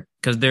there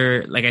because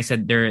they're, like I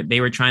said,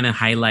 they were trying to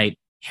highlight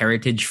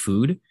heritage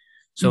food.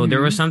 So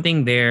there was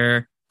something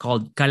there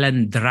called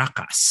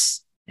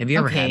calandracas. Have you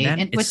ever had that?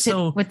 And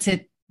what's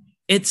it?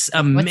 It's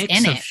a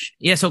mix of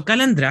so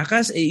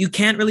calandracas. You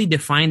can't really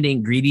define the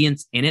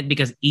ingredients in it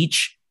because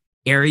each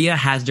area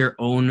has their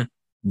own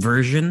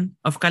version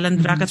of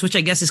calandracas, which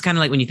I guess is kind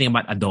of like when you think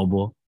about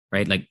adobo,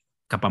 right? Like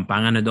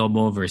Kapampangan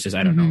adobo versus,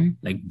 I don't know,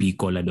 like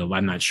Bicol adobo.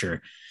 I'm not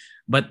sure.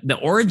 But the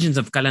origins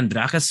of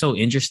calandraca is so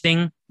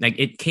interesting. Like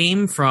it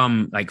came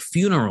from like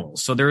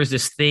funerals. So there was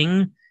this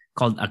thing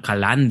called a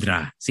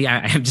calandra. See,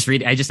 I'm just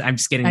reading. I'm just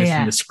getting this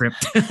from the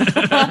script.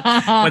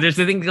 But there's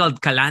a thing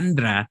called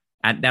calandra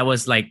that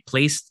was like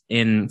placed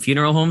in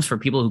funeral homes for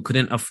people who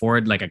couldn't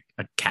afford like a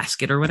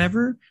casket or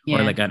whatever,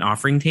 or like an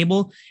offering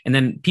table. And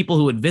then people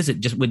who would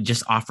visit would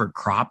just offer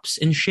crops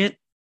and shit,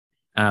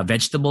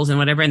 vegetables and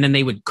whatever. And then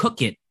they would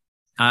cook it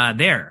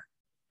there.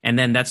 And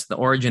then that's the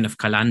origin of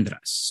calandras.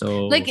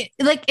 So like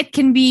it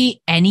can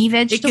be any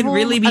vegetable. It can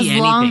really be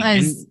anything. Long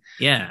as,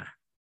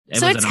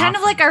 So it's kind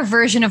of like our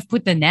version of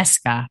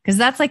putanesca, because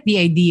that's like the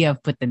idea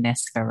of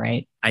putanesca,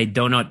 right? I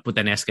don't know what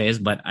putanesca is,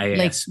 but I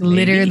like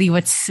literally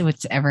what's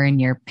ever in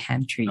your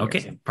pantry.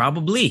 Okay,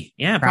 probably.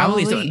 Yeah,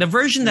 probably. So the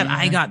version that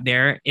I got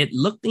there, it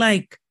looked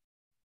like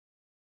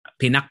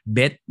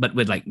pinakbet, but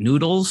with like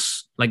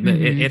noodles. Like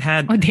it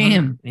had. Oh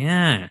damn!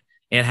 Yeah.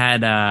 It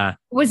had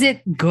was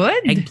it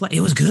good? Eggplant.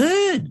 It was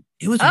good.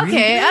 It was okay.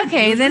 Really good.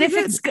 Okay, then if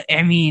it's good,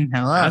 I mean,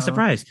 hello. I was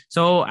surprised.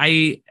 So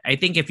I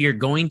think if you're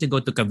going to go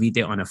to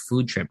Cavite on a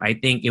food trip, I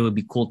think it would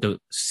be cool to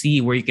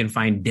see where you can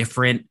find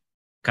different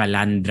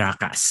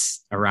calandracas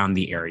around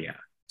the area.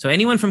 So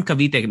anyone from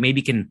Cavite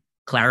maybe can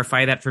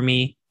clarify that for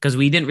me, because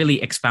we didn't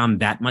really expound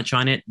that much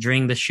on it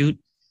during the shoot.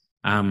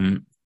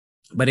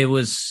 But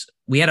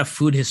we had a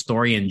food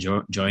historian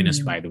join us,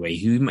 by the way.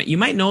 You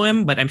might know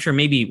him, but I'm sure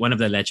maybe one of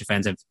the Leche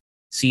fans have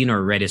seen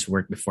or read his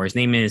work before. His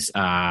name is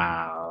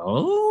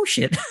no.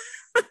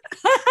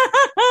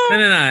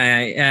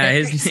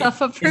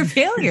 Yourself up for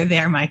failure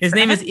there, Mike. His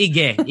name is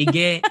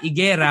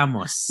Ige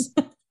Ramos.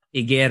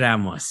 Ige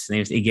Ramos. His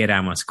name is Ige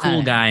Ramos.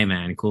 Cool guy,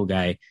 man. Cool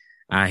guy.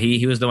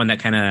 He was the one that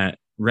kind of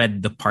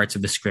read the parts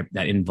of the script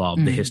that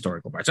involved the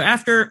historical part. So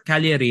after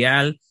Calle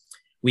Real,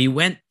 we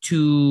went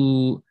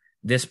to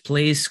this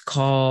place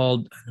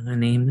called, I don't know the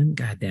name.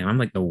 Goddamn, I'm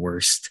like the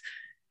worst.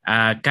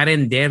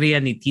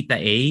 Carinderia ni Tita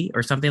A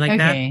or something like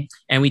that.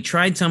 And we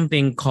tried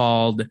something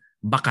called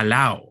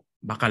bacalao.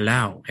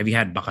 Bacalao. Have you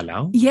had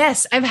bacalao?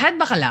 Yes, I've had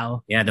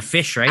bacalao. Yeah, the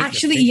fish, right?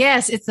 Actually,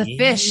 yes, it's the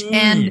fish.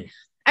 And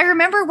I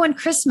remember one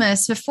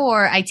Christmas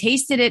before, I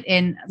tasted it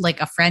in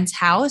like a friend's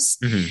house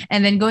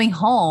and then going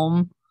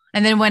home.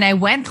 And then when I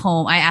went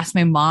home, I asked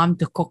my mom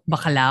to cook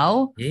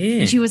bacalao.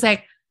 And she was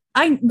like,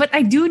 but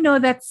I do know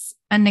that's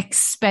an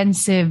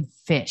expensive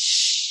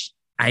fish.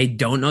 I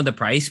don't know the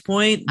price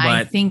point, but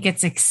I think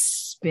it's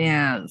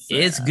expensive.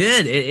 It's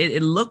good.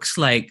 It looks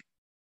like.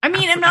 I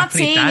mean, I'm not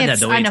saying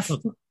it's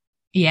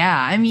yeah.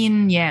 I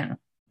mean, yeah.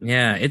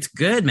 Yeah, it's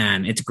good,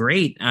 man. It's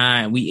great.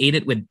 We ate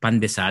it with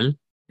pandesal,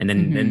 and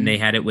then they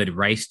had it with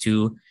rice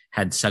too.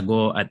 Had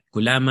sago at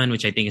gulaman,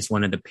 which I think is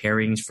one of the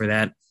pairings for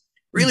that.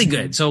 Really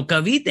good. So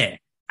Cavite.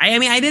 I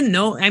mean, I didn't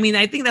know. I mean,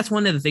 I think that's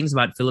one of the things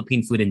about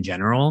Philippine food in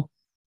general.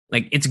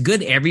 Like, it's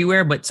good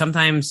everywhere, but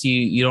sometimes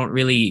you don't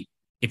really,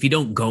 if you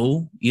don't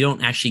go, you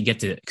don't actually get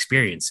to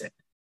experience it.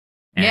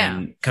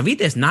 And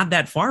Cavite is not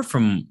that far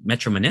from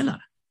Metro Manila.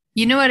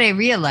 You know what I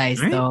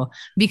realized though?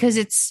 Because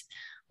it's,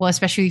 well,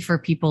 especially for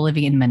people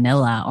living in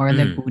Manila or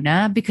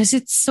Laguna, because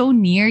it's so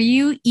near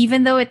you,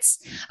 even though it's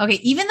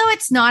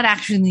not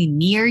actually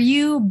near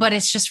you, but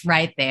it's just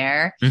right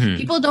there.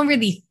 People don't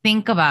really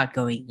think about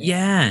going there.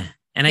 Yeah.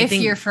 And I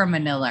think you're from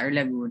Manila or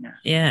Laguna.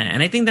 Yeah.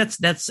 And I think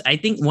that's I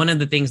think one of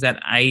the things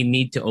that I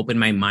need to open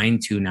my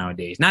mind to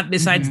nowadays, not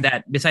besides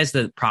that, besides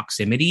the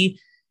proximity,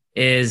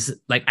 is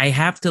like I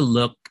have to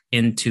look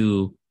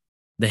into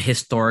the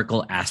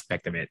historical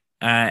aspect of it.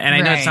 And I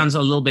know it sounds a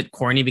little bit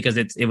corny because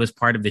it was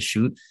part of the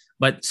shoot,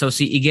 but so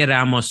si Ige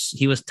Ramos,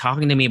 he was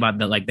talking to me about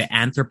the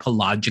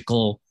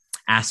anthropological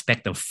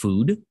aspect of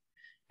food.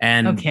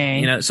 And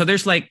you know, so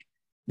there's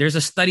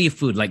a study of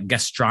food, like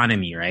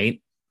gastronomy,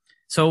 right?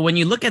 So when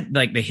you look at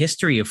like the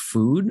history of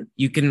food,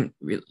 you can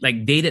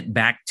like date it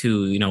back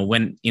to, you know,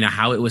 when, you know,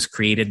 how it was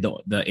created,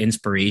 the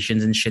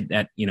inspirations and shit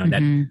that, you know,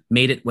 that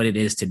made it what it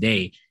is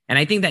today. And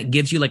I think that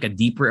gives you like a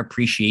deeper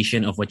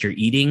appreciation of what you're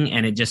eating,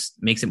 and it just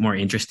makes it more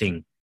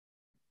interesting.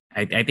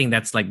 I think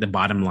that's like the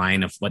bottom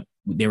line of what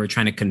they were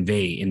trying to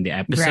convey in the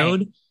episode.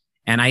 Right.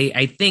 And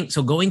I think,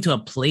 so going to a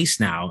place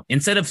now,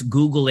 instead of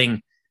Googling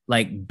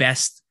like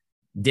best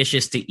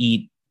dishes to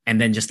eat and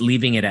then just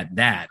leaving it at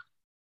that,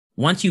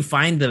 once you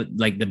find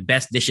the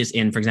best dishes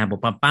in, for example,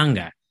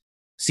 Pampanga,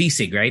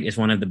 sisig, right, is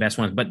one of the best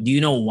ones. But do you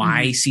know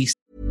why sisig?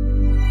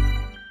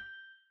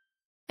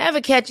 Ever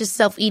catch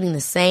yourself eating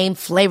the same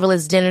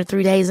flavorless dinner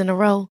 3 days in a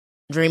row?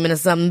 Dreaming of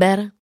something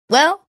better?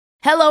 Well,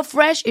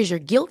 HelloFresh is your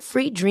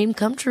guilt-free dream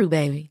come true,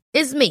 baby.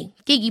 It's me,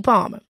 Keke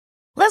Palmer.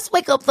 Let's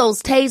wake up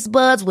those taste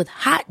buds with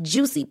hot,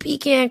 juicy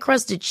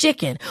pecan-crusted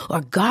chicken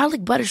or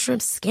garlic butter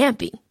shrimp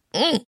scampi.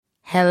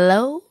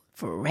 Hello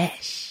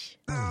Fresh.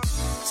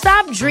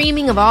 Stop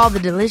dreaming of all the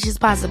delicious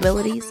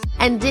possibilities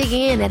and dig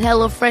in at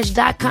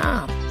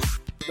HelloFresh.com.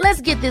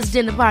 Let's get this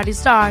dinner party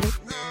started.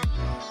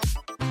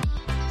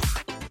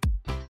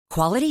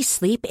 Quality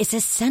sleep is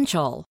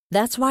essential.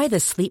 That's why the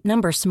Sleep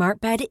Number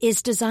Smart Bed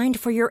is designed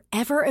for your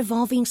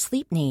ever-evolving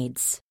sleep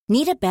needs.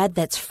 Need a bed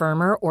that's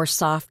firmer or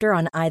softer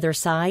on either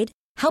side?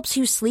 Helps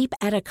you sleep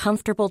at a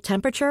comfortable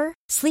temperature?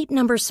 Sleep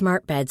Number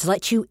Smart Beds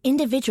let you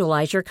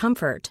individualize your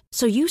comfort,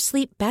 so you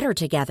sleep better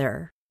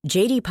together.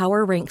 J.D.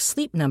 Power ranks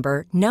Sleep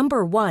Number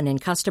number 1 in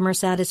customer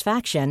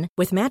satisfaction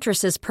with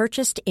mattresses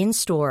purchased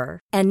in-store.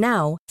 And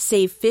now,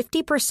 save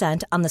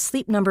 50% on the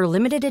Sleep Number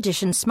Limited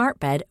Edition Smart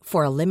Bed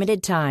for a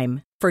limited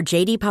time. For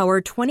J.D.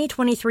 Power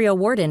 2023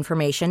 award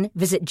information,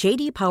 visit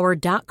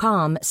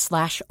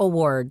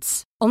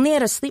jdpower.com/awards. Only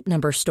at a Sleep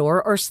Number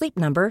store or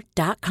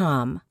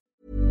sleepnumber.com.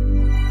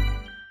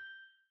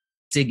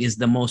 Is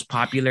the most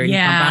popular in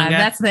Pampanga. Pampanga.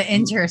 That's the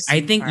interesting I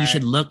think part. You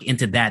should look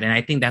into that, and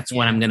I think that's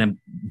what I'm gonna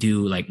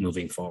do like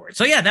moving forward.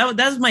 So yeah,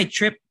 that's my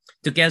trip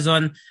to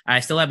Quezon.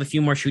 I still have a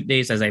few more shoot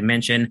days, as I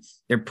mentioned.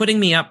 They're putting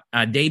me up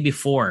a day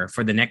before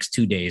for the next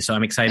 2 days, so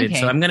I'm excited.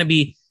 So I'm gonna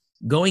be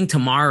going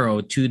tomorrow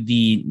to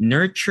the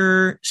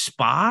Nurture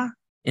Spa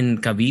in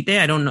Cavite.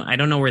 I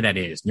don't know where that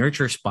is.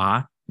 Nurture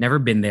Spa. Never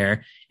been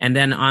there. And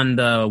then on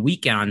the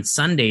weekend, on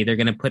Sunday, they're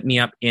gonna put me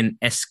up in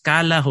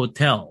Escala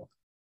Hotel,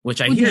 which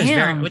I hear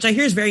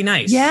is very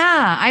nice.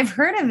 Yeah, I've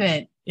heard of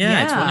it.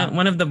 Yeah. It's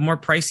one of the more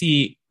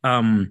pricey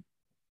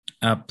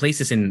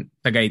places in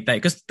Tagaytay,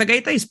 because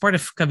Tagaytay is part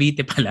of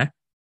Cavite pala.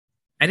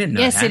 I didn't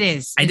know that. Yes, it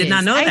is. I did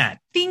not know that. I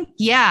think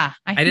I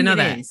didn't know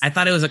that. I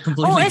thought it was a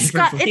completely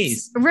different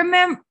place.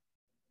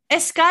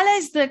 Escala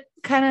is the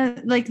kind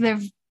of like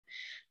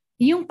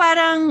yung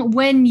parang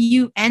when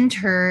you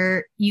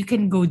enter, you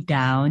can go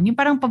down. Yung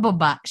parang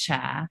pababa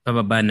siya.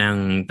 Pababa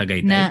ng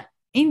Tagaytay.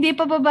 Hindi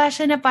pababa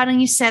siya na parang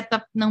yung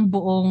setup ng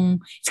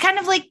buong. It's kind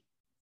of like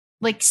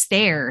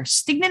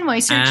stairs. Tignan mo,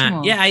 i-search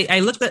mo. Yeah,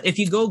 I looked at, if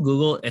you go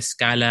Google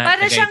Escala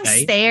Parang Tagaytay, siyang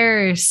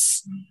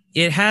stairs.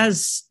 It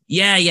has,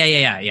 yeah.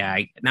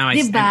 Now I know what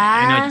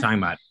you're talking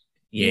about.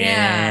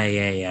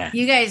 Yeah.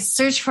 You guys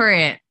search for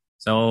it.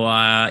 So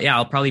yeah,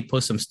 I'll probably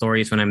post some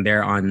stories when I'm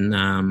there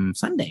on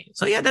Sunday.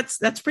 So yeah,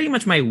 that's pretty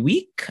much my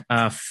week.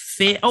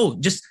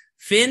 Just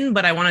Finn,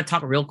 but I want to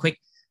talk real quick.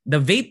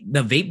 The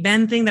vape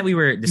ban thing that we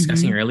were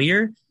discussing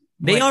earlier,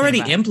 they already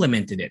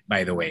implemented it,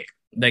 by the way.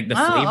 Like the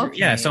flavor. Okay.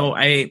 Yeah. So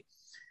I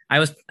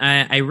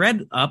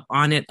read up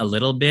on it a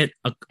little bit.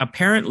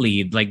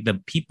 Apparently, like the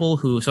people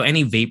so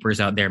any vapors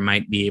out there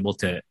might be able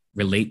to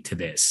relate to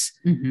this.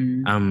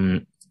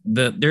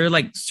 There are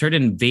like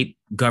certain vape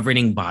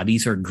governing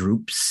bodies or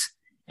groups,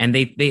 and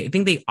they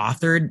think they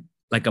authored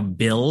like a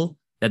bill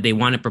that they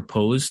want to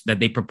propose,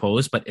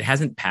 but it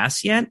hasn't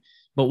passed yet.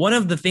 But one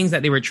of the things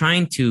that they were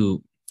trying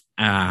to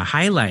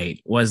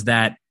highlight was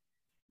that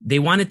they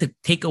wanted to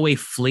take away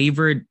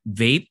flavored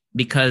vape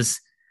because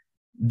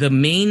their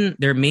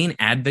main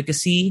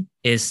advocacy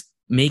is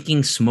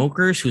making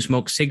smokers who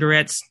smoke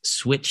cigarettes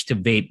switch to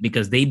vape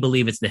because they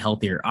believe it's the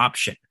healthier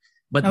option.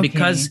 But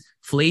because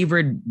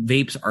flavored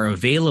vapes are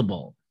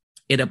available,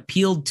 it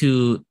appealed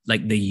to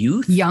like the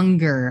youth,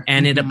 younger,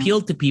 and it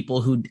appealed to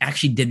people who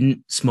actually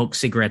didn't smoke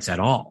cigarettes at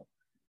all.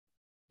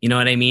 You know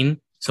what I mean?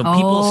 So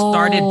people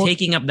started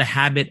taking up the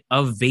habit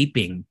of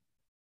vaping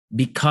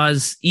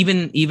because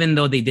even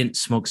though they didn't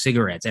smoke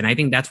cigarettes, and I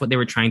think that's what they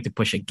were trying to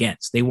push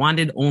against. They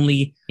wanted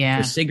only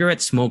for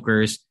cigarette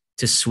smokers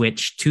to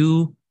switch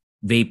to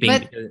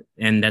vaping,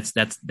 and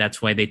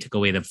that's why they took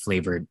away the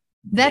flavored.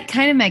 That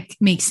kind of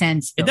makes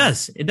sense, though. It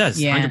does,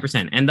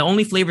 100%. And the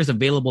only flavors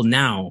available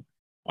now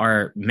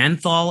are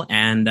menthol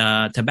and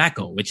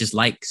tobacco, which is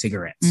like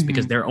cigarettes,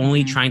 because they're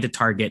only trying to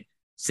target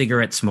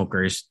cigarette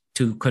smokers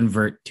to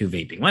convert to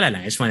vaping. Well,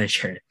 I just want to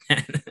share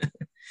it.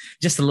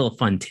 Just a little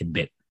fun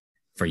tidbit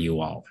for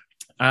you all.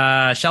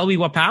 Shall we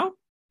wapow?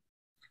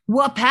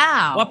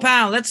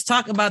 Wapow. Let's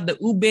talk about the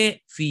Ube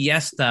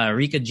Fiesta.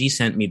 Rika G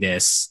sent me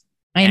this.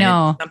 I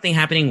know. Something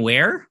happening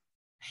where?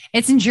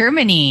 It's in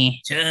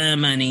Germany.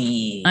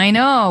 I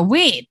know.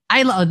 Wait,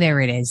 there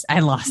it is. I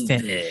lost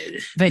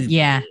it. But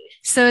yeah.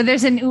 So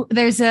there's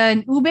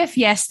an Ube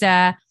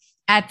Fiesta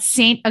at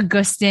St.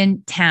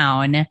 Augustine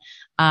town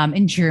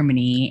in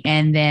Germany.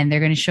 And then they're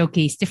going to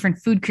showcase different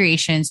food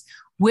creations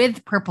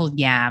with purple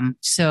yam.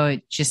 So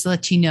just to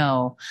let you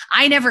know,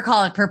 I never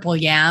call it purple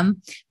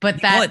yam, but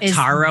you call it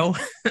taro?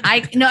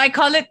 I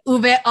call it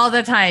ube all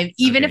the time,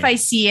 even if I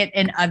see it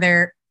in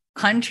other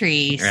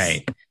countries.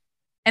 Right.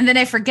 And then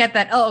I forget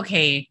that,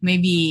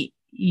 maybe,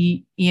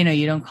 you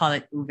don't call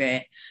it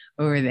ube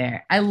over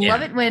there. I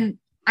love it when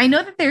I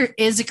know that there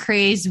is a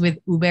craze with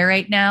ube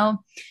right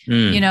now.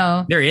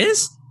 There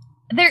is?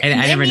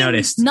 I never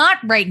noticed. Not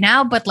right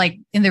now, but like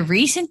in the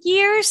recent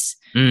years.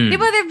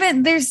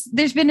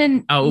 There's been an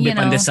ube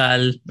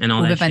pandesal and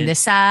all ube that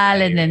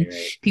pandesal, and then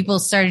people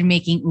started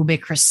making ube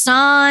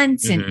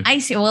croissants and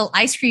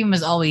ice cream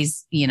was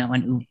always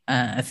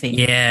a thing.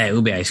 Yeah,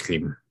 ube ice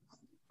cream.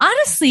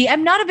 Honestly,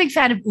 I'm not a big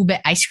fan of ube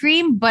ice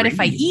cream, but if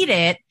I eat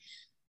it,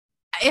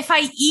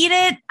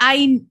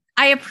 I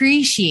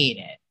appreciate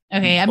it.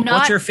 Okay,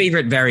 What's your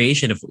favorite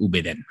variation of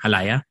ube then?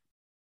 Halaya?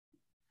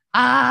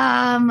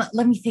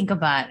 Let me think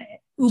about it.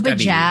 Ube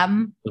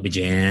jam. Ube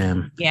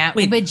jam. Yeah,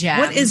 ube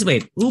jam.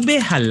 Ube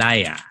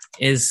halaya?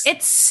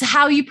 It's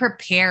how you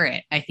prepare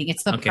it. I think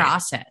it's the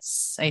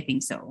process. I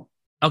think so.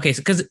 Okay, so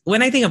because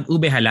when I think of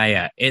ube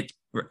halaya, it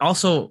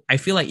also, I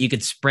feel like you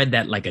could spread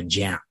that like a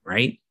jam,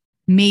 right?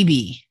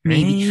 Maybe.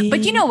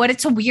 But you know what?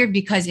 It's so weird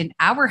because in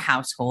our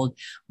household,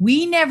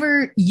 we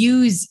never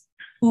use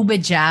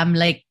ube jam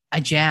like a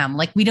jam.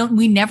 Like we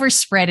never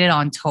spread it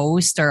on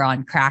toast or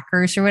on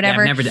crackers or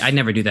whatever. Yeah, I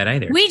never do that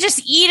either. We just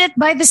eat it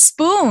by the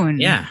spoon.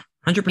 Yeah,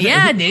 100%.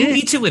 Yeah, dude. Who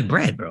eats it with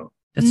bread, bro?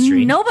 That's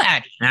strange.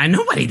 Nobody.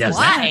 Nobody does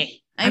Why?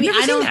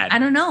 that. I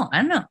don't know.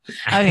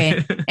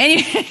 Okay.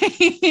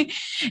 Anyway,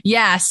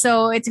 yeah.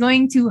 So it's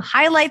going to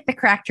highlight the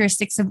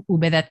characteristics of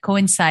ube that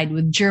coincide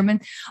with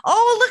German.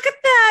 Oh, look at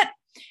that.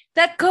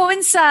 That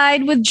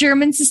coincide with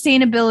German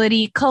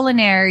sustainability,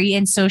 culinary,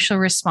 and social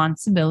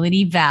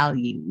responsibility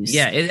values.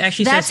 Yeah, it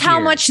actually that's says how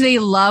here, much they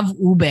love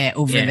ube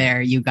over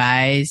there, you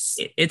guys.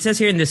 It says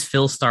here in this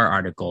Philstar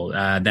article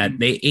that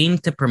they aim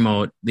to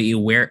promote the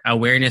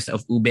awareness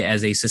of ube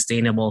as a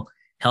sustainable,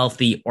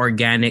 healthy,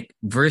 organic,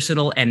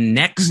 versatile, and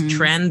next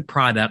trend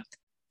product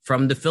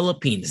from the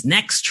Philippines.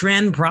 Next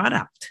trend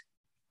product.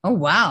 Oh,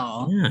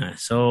 wow. Yeah,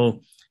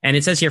 so... And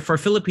it says here, for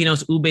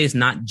Filipinos, ube is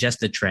not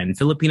just a trend.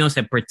 Filipinos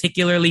have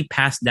particularly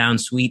passed down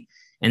sweet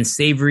and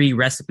savory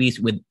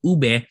recipes with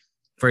ube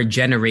for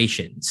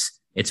generations.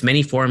 Its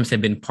many forms have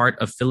been part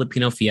of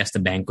Filipino fiesta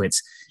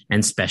banquets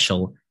and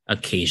special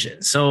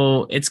occasions.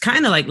 So it's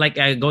kind of like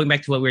going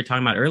back to what we were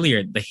talking about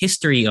earlier, the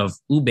history of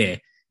ube.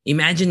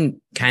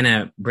 Imagine kind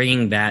of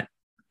bringing that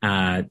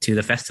to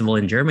the festival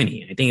in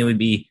Germany. I think it would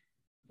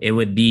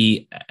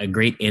be a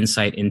great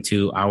insight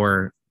into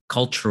our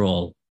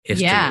cultural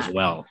history as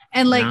well.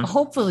 And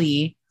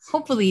hopefully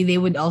they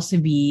would also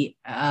be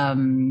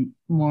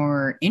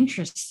more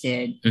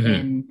interested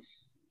in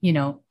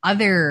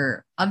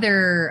other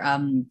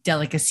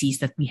delicacies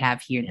that we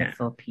have here in the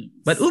Philippines.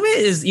 But ube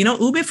is,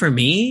 ube for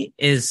me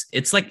it's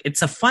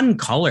a fun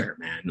color,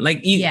 man. Like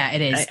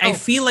it is. I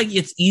feel like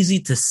it's easy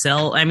to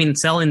sell. I mean,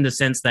 sell in the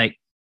sense that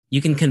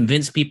you can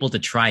convince people to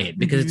try it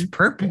because it's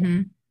purple.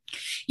 Mm-hmm.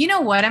 You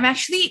know what? I'm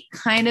actually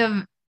kind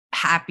of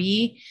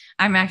happy.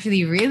 I'm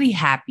actually really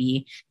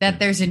happy that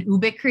there's an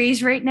ube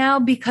craze right now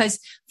because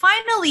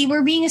finally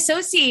we're being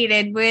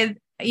associated with,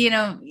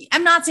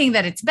 I'm not saying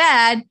that it's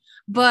bad,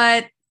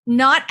 but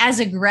not as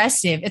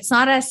aggressive. It's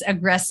not as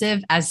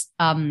aggressive as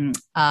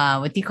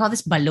what do you call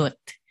this? Balut.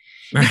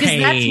 Because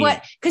that's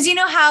what, because you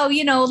know how,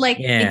 in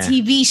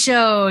TV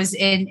shows,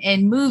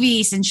 in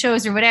movies and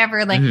shows or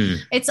whatever, like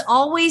it's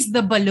always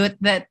the balut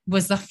that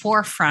was the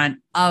forefront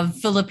of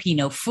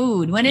Filipino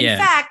food. When in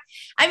fact,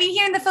 I mean,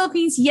 here in the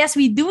Philippines, yes,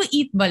 we do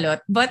eat balut,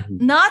 but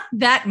not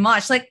that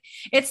much. Like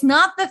it's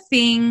not the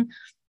thing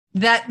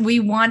that we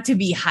want to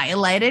be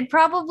highlighted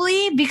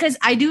probably, because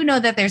I do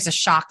know that there's a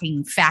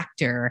shocking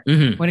factor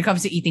when it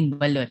comes to eating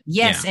balut.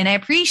 Yes. And I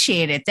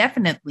appreciate it.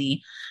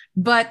 Definitely.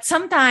 But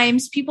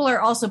sometimes people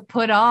are also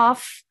put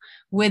off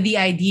with the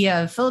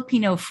idea of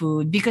Filipino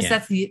food because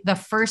that's the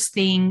first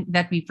thing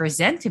that we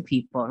present to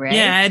people, right?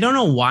 Yeah, I don't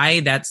know why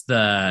that's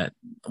the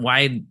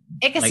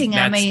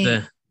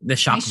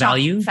shock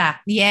value.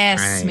 Yes,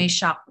 right. May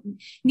shock.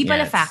 Hindi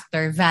pala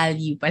factor,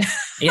 value pala.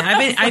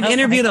 Yeah, I've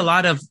interviewed a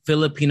lot of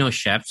Filipino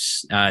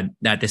chefs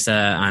that is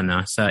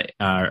on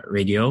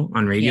radio,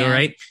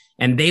 right?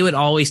 And they would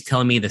always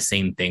tell me the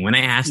same thing. When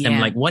I asked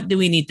them like, what do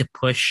we need to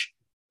push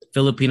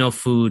Filipino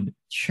food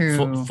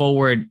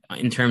forward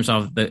in terms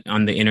of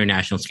on the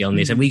international scale, and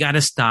they said we got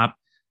to stop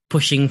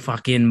pushing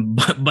fucking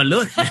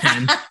balut,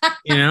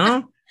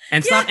 man.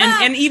 And stuff,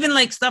 and even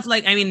like stuff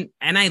like, I mean,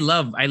 and I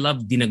love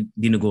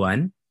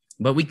dinuguan,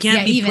 but we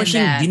can't be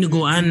pushing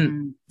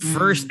dinuguan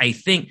first.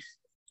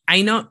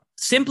 I know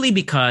simply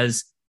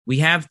because we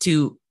have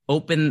to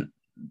open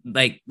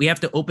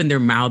their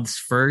mouths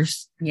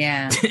first.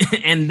 Yeah.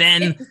 and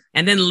then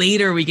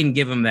later we can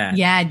give them that.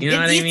 Yeah. You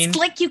know what I mean? It's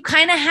like you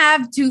kind of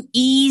have to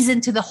ease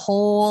into the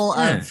whole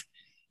of,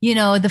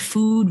 the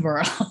food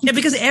world. Yeah,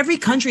 because every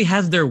country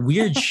has their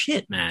weird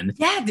shit, man.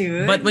 Yeah,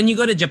 dude. But when you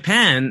go to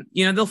Japan,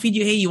 they'll feed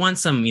you, hey, you want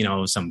some,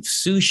 some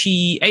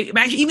sushi.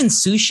 Actually, even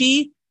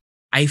sushi,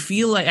 I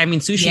feel like,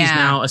 sushi is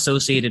now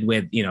associated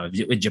with,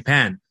 with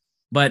Japan.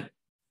 But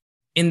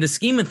in the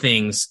scheme of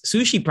things,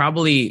 sushi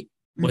probably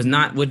would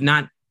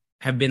not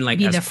have been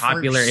like as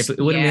popular if it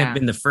wouldn't have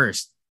been the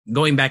first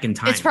going back in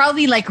time. It's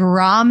probably like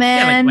ramen.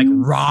 Yeah, like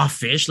raw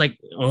fish. Like,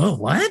 oh,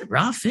 what?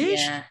 Raw fish?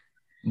 Yeah.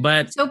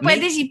 But so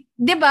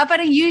diba,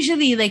 parang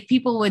usually like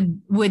people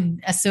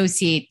would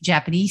associate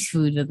Japanese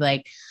food with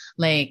like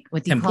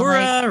what do you call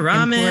it?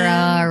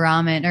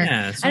 Ramen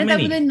or so I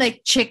don't know,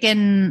 like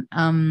chicken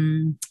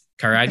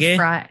karaage.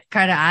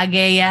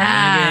 Karaage,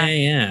 yeah.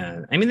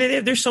 Yeah. I mean,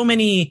 there's so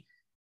many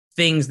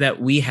things that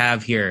we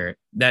have here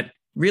that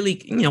really,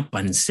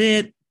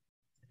 pancit.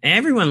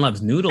 Everyone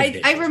loves noodle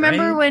dishes, I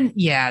remember right? when,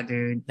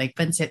 dude, like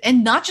pancit,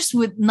 and not just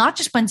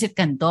pancit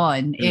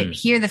canton.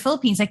 Here in the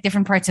Philippines, like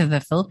different parts of the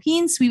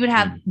Philippines, we would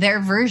have their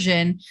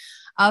version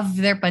of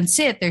their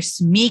pancit. There's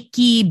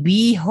Mickey,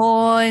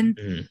 bihon,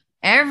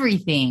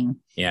 everything.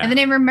 Yeah. And then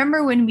I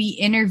remember when we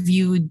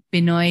interviewed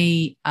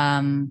Pinoy,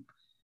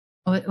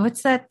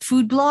 what's that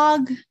food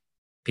blog?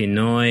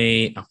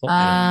 Pinoy.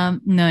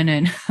 No.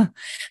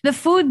 The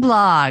food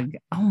blog.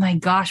 Oh my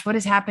gosh, what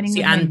is happening?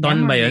 Si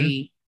Anton ba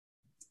yun?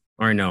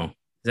 Or no? Is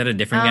that a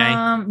different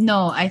guy?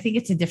 No, I think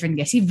it's a different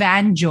guy. Si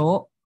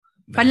Vanjo.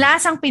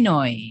 Panlasang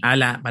Pinoy.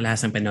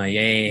 Panlasang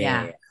Pinoy.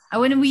 Yeah.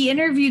 When we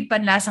interviewed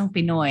Panlasang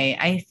Pinoy,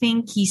 I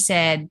think he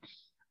said,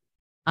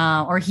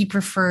 or he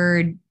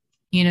preferred,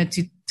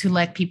 to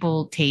let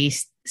people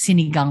taste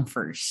sinigang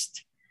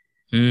first.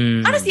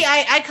 Honestly,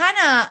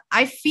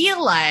 I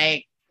feel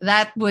like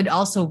that would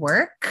also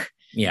work.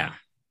 Yeah.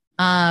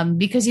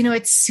 Because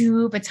it's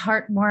soup, it's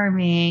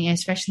heartwarming,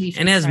 especially if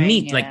it has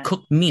meat, like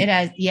cooked meat. It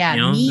has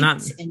meat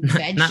and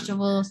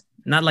vegetables.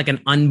 Not like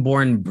an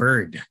unborn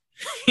bird.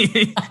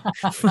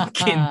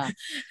 Fucking,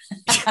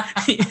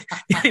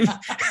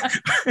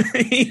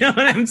 you know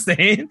what I'm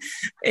saying?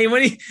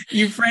 Hey,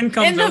 your friend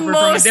comes over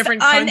from a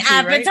different country,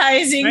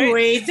 unappetizing right?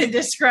 way to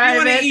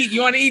describe it.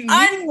 You want to eat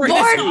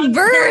unborn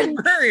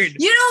bird.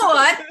 You know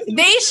what?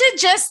 They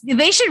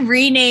should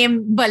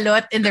rename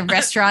balut in the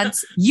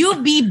restaurants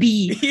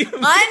UBB,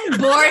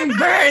 unborn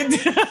bird.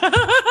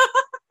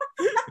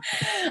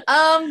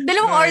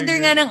 Dalawang order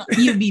nga ng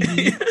UBB.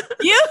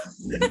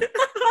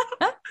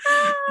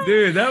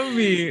 Dude, that would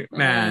be,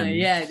 man.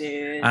 Yeah,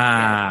 dude.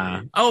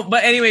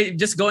 But anyway,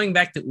 just going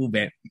back to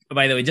ube,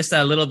 by the way, just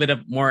a little bit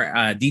of more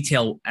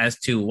detail as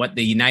to what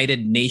the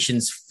United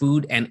Nations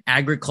Food and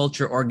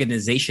Agriculture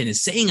Organization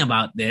is saying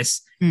about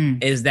this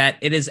is that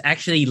it is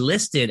actually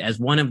listed as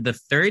one of the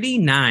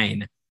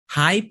 39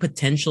 high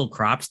potential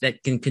crops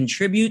that can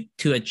contribute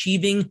to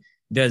achieving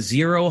the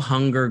zero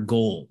hunger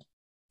goal.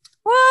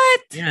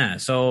 What? Yeah,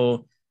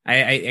 so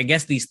I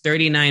guess these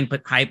 39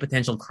 high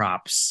potential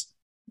crops,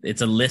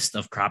 it's a list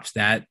of crops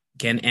that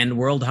can end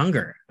world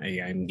hunger.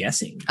 I'm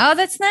guessing. Oh,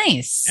 that's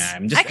nice.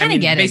 I kind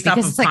of get it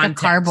because it's like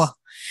context. a carbo.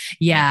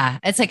 Yeah,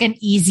 it's like an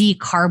easy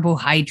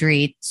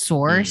carbohydrate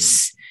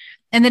source.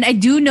 And then I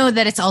do know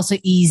that it's also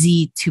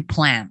easy to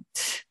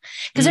plant.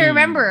 Because I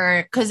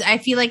remember, because I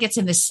feel like it's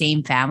in the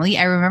same family.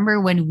 I remember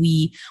when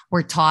we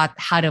were taught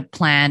how to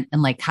plant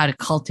and like how to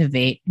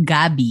cultivate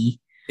gabi.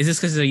 Is this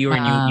because you were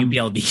in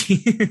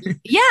UPLB?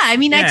 Yeah, I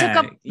mean, I took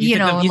up, you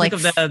know, like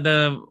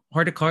the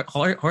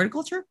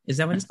horticulture. Is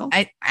that what it's called?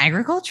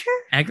 Agriculture.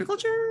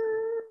 Agriculture.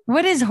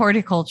 What is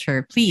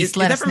horticulture? Please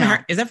let us know.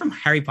 Is that from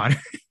Harry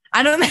Potter?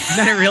 I don't know. Is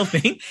that a real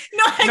thing?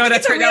 No,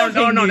 that's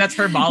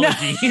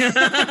herbology.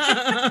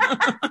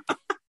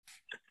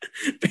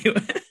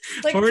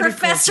 Like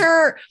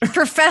Professor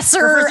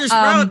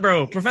Sprout,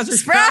 bro. Professor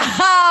Sprout.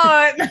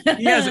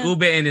 He has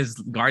ube in his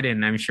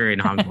garden, I'm sure, in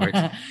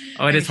Hogwarts.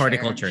 Oh, it is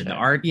horticulture. Sure. The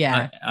art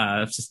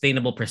of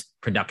sustainable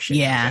production.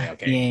 Yeah.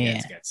 Okay.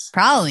 Yeah.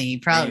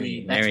 Probably.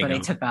 That's what I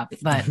took up.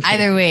 But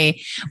either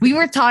way, we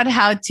were taught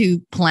how to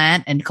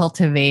plant and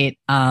cultivate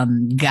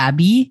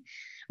gabi,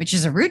 which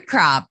is a root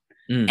crop.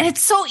 And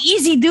it's so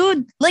easy,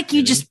 dude. Like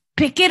you just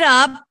pick it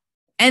up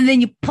and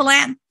then you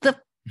plant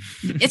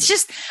it's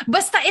just,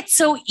 basta, it's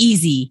so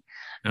easy.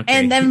 Okay.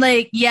 And I'm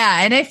like,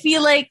 and I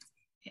feel like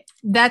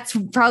that's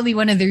probably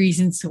one of the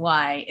reasons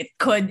why it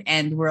could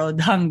end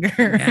world hunger.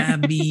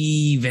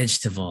 Gabi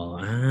vegetable.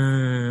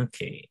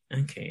 Okay.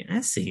 I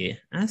see.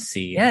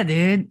 Yeah,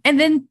 dude. And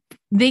then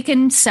they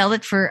can sell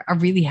it for a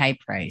really high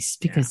price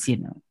because,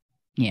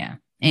 Anyway.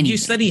 Did you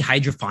study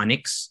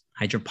hydroponics?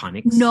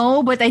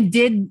 No, but I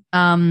did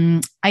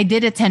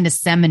attend a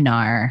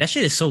seminar. That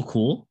shit is so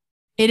cool.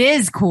 It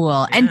is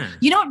cool. Yeah. And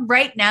you know,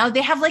 right now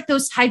they have like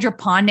those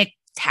hydroponic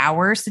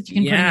towers that you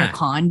can put in your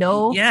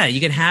condo. Yeah,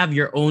 you can have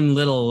your own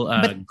little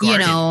garden. You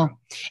know,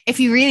 if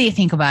you really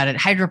think about it,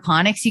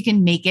 hydroponics, you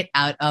can make it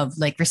out of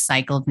like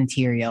recycled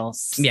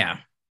materials. Yeah.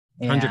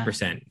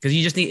 100%. Because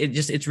you just need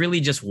it's really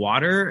just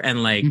water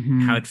and like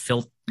how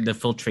the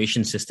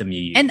filtration system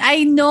you use. And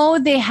I know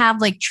they have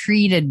like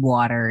treated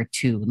water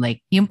too.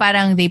 Like yung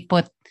parang they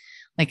put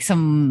like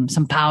some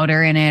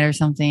powder in it or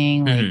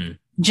something. Like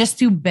just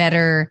to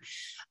better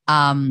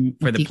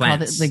for the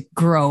plants, like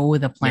grow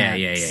the plants.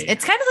 Yeah.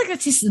 It's kind of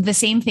like the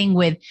same thing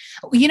with,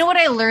 you know what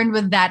I learned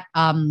with that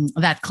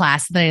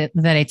class that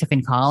I took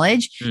in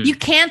college. You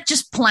can't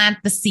just plant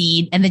the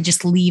seed and then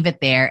just leave it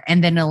there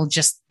and then it'll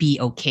just be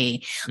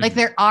okay. Like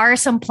there are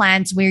some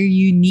plants where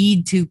you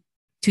need to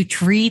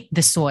treat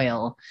the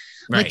soil.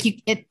 Right.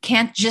 Like it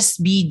can't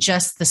just be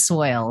just the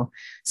soil.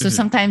 So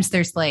sometimes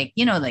there's like,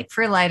 you know, like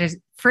fertilizers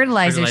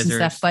and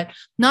stuff, but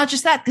not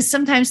just that, because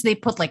sometimes they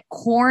put like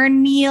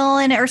cornmeal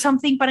in it or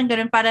something, parang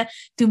ganun, para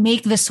to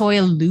make the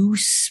soil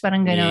loose,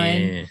 parang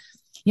ganun.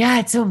 Yeah,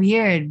 it's so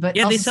weird, but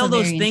they sell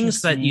those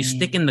things that you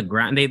stick in the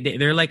ground.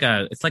 They're like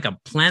it's like a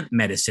plant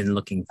medicine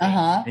looking thing,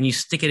 and you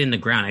stick it in the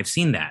ground. I've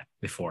seen that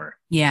before.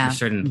 Yeah, for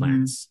certain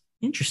plants.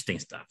 Interesting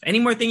stuff. Any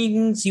more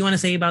things you want to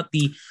say about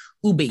the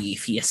Ube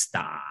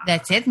Fiesta?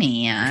 That's it,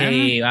 man.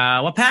 Okay,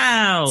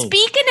 wapow.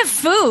 Speaking of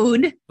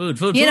food,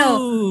 you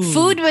know,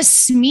 food was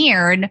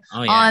smeared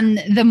on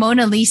the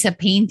Mona Lisa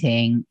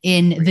painting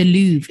in the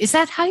Louvre. Is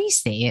that how you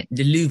say it?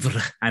 The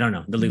Louvre. I don't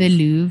know. The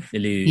Louvre. The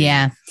Louvre.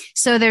 Yeah.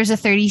 So there's a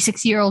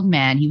 36-year-old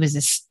man. He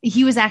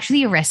was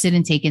actually arrested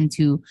and taken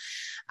to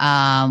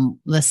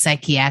the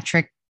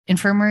psychiatric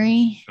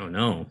infirmary. Oh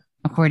no.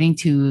 According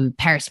to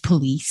Paris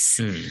police.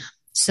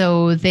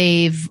 So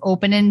they've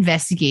opened an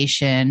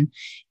investigation,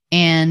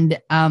 and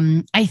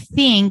I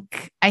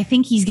think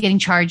he's getting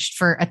charged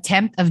for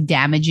attempt of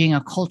damaging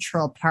a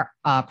cultural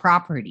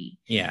property.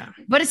 Yeah,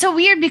 but it's so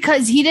weird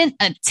because he didn't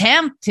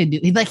attempt to do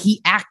it; like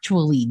he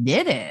actually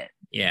did it.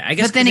 Yeah, I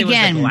guess but then again,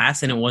 it was the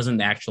glass and it wasn't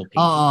the actual painting.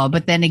 Oh,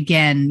 but then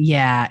again,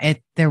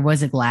 there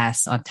was a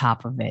glass on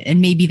top of it.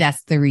 And maybe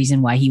that's the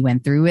reason why he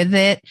went through with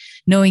it,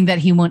 knowing that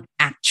he won't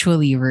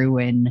actually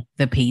ruin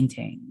the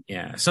painting.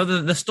 Yeah. So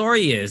the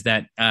story is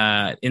that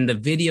in the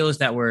videos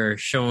that were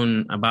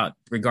shown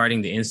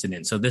regarding the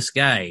incident, so this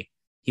guy,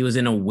 he was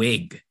in a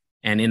wig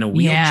and in a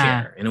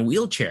wheelchair.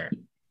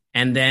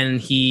 And then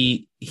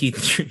he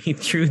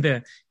threw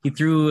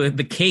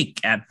the cake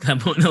at the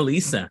Mona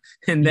Lisa.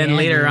 And then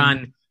later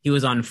on, he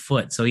was on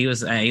foot, so he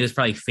was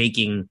probably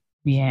faking.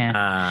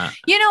 Yeah,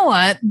 you know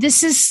what?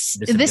 This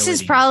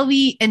is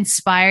probably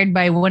inspired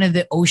by one of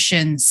the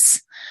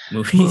Ocean's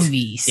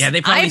movies. Yeah,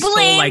 they probably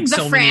stole like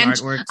so many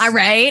artworks. All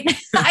right,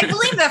 I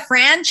blame the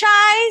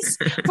franchise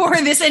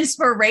for this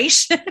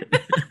inspiration.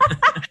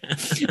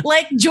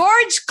 Like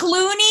George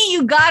Clooney,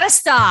 you gotta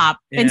stop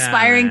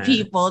inspiring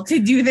people to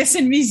do this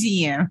in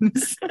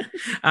museums.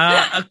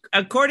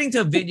 According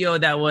to a video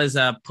that was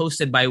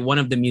posted by one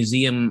of the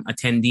museum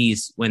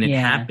attendees when it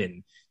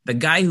happened, the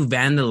guy who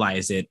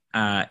vandalized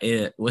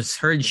it was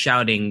heard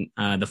shouting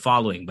the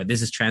following, but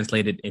this is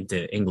translated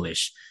into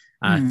English.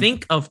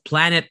 Think of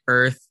planet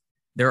Earth.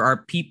 There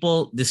are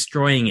people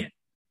destroying it.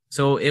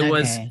 So it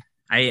was,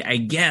 I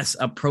guess,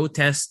 a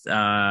protest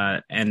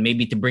and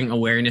maybe to bring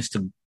awareness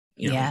to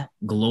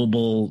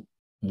global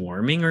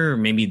warming or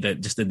maybe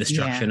just the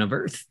destruction of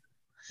Earth.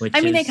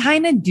 I mean, I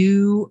kind of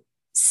do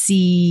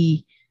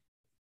see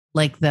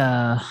like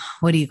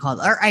what do you call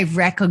it? Or I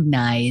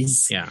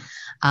recognize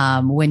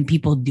when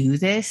people do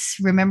this.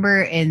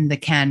 Remember in the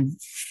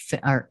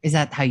or is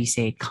that how you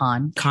say it?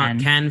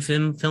 Cannes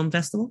Film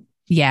Festival?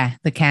 Yeah,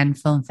 the Cannes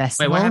Film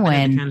Festival. Wait, what happened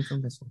at the Cannes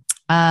Film Festival?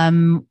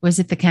 Was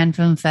it the Cannes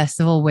Film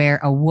Festival where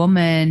a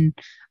woman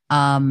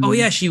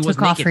she was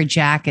took off her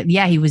jacket?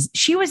 Yeah,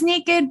 she was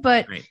naked,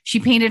 but she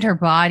painted her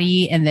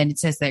body, and then it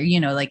says that,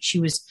 like she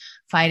was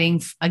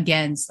fighting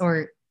against,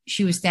 or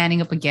she was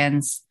standing up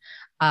against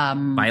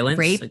violence,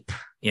 rape.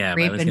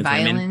 Rape and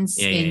violence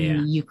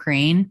in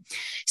Ukraine.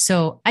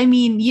 So, I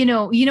mean, you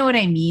know what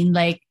I mean?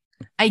 Like,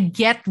 I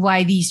get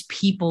why these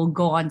people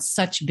go on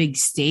such big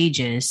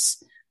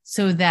stages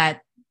so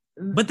that.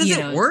 But does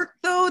it work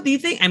though? Do you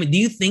think? I mean, do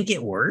you think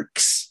it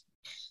works?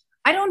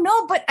 I don't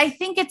know, but I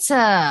think it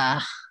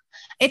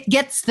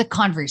gets the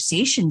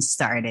conversation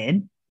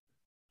started.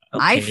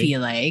 Okay. I feel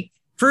like.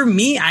 For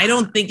me, I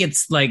don't think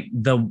it's like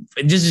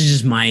this is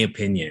just my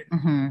opinion.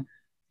 Mm-hmm.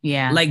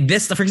 Yeah. Like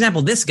this, for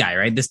example, this guy,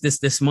 right?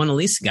 This Mona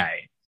Lisa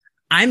guy.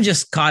 I'm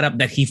just caught up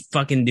that he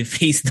fucking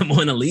defaced the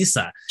Mona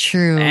Lisa.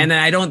 True. And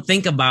I don't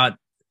think about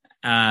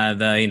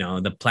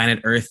the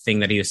planet Earth thing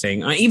that he was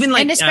saying. Even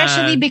like, and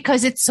especially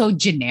because it's so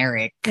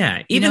generic.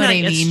 Yeah. Even what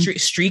like I mean?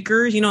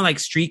 Streakers, like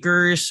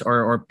streakers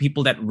or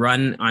people that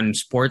run on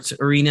sports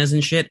arenas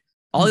and shit.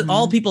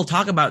 All people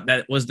talk about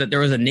that there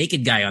was a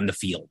naked guy on the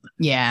field.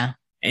 Yeah.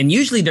 And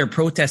usually they're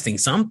protesting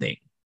something.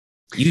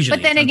 Usually.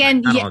 But then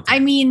again, I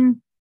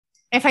mean,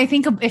 if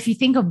you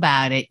think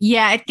about it,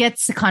 it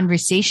gets the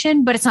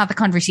conversation, but it's not the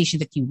conversation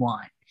that you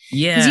want.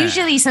 Yeah. Because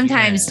usually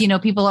sometimes,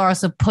 people are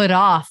also put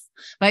off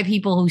by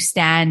people who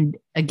stand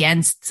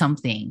against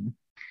something.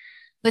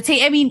 Let's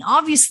say, I mean,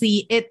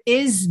 obviously it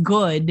is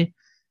good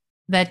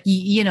that,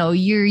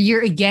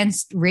 you're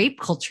against rape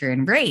culture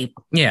and rape.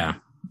 Yeah.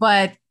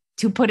 But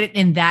to put it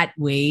in that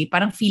way,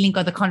 parang feeling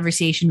ko the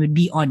conversation would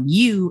be on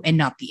you and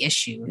not the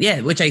issue.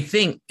 Yeah, which I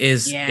think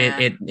is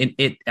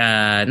it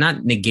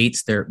not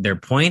negates their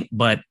point,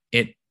 but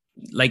it,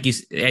 like you,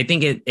 I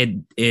think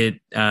it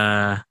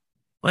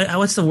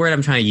what's the word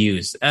I'm trying to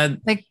use? I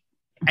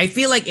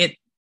feel like it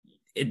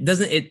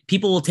doesn't.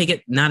 People will take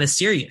it not as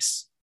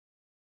serious,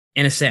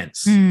 in a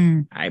sense,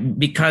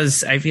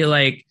 because I feel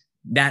like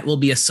that will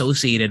be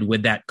associated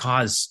with that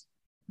cause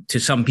to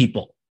some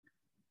people.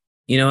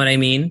 You know what I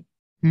mean?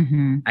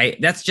 Mm-hmm.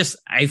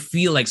 I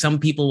feel like some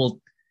people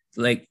will,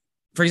 like,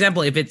 for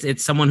example, if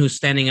it's someone who's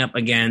standing up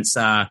against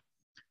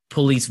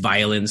police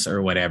violence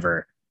or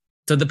whatever.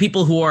 So the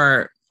people who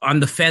are on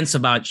the fence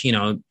about,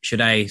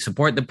 should I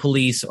support the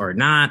police or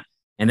not?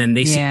 And then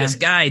they see this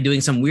guy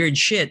doing some weird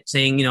shit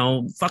saying,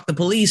 fuck the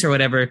police or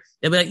whatever.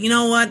 They'll be like, you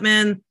know what,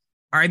 man?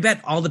 Or I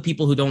bet all the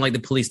people who don't like the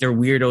police, they're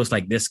weirdos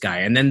like this guy.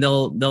 And then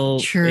they'll it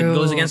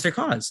goes against their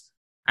cause.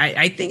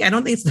 I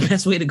don't think it's the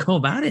best way to go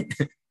about it.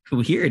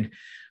 Weird.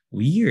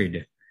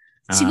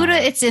 Siguro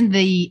it's in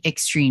the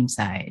extreme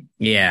side.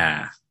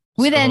 Yeah.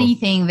 With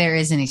anything, there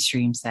is an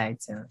extreme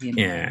side. So,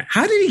 Yeah.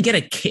 How did he get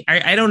a cake?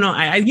 I don't know.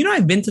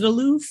 I've been to the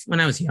Louvre when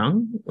I was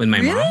young with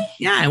my mom.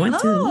 Yeah, I went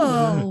to the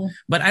Louvre.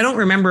 But I don't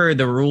remember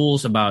the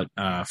rules about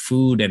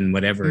food and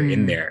whatever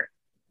in there.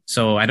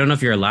 So I don't know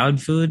if you're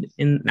allowed food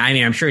in. I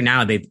mean, I'm sure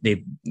now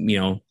they've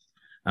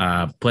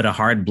put a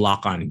hard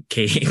block on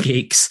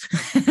cakes.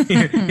 You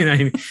know what I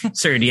mean?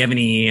 Sir, do you have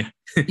any?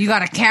 You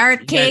got a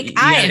carrot cake?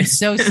 I am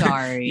so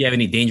sorry. Do you have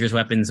any dangerous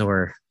weapons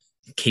or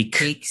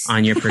cakes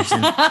on your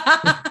person?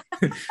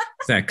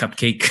 Is that a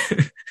cupcake?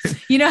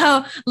 You know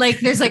how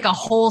there's a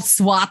whole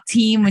SWAT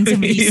team when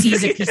somebody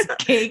sees a piece of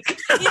cake?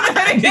 You know what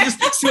I mean? They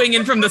just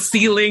swinging from the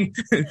ceiling.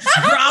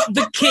 Drop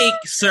the cake,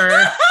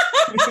 sir.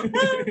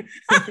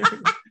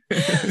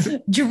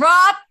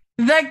 Drop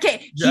the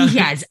cake. He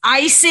has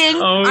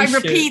icing. I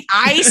repeat,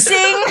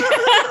 icing.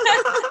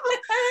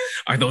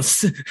 Are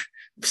those...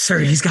 Sir,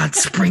 he's got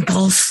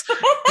sprinkles.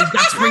 He's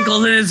got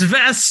sprinkles in his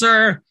vest,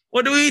 sir.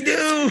 What do we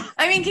do?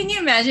 I mean, can you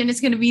imagine?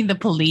 It's going to be the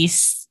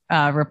police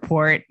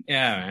report.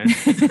 Yeah,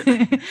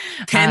 man.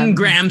 10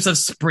 grams of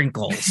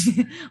sprinkles.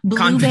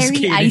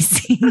 Blueberry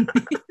icing.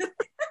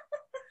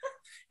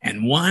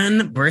 And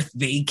 1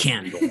 birthday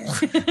candle.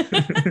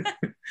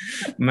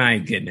 My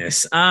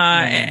goodness.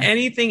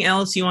 Anything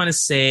else you want to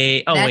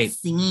say? Oh, wait.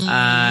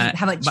 How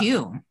about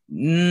you?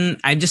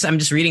 I'm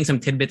just reading some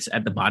tidbits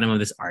at the bottom of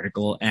this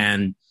article,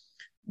 and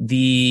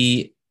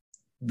the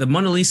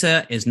Mona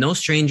Lisa is no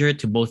stranger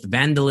to both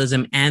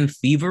vandalism and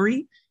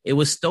thievery. It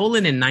was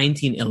stolen in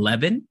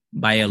 1911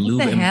 by a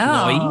Louvre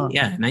employee.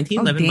 Yeah,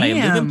 1911 by a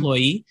Louvre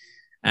employee.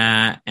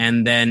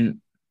 And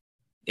then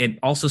it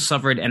also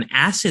suffered an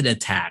acid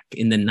attack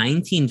in the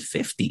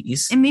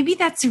 1950s. And maybe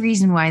that's the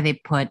reason why they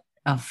put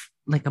a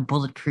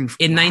bulletproof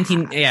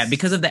glass.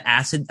 Because of the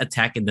acid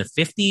attack in the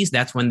 50s.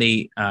 That's when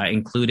they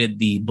included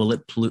the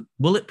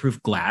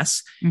bulletproof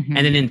glass. Mm-hmm.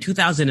 And then in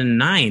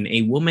 2009,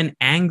 a woman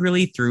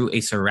angrily threw a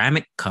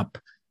ceramic cup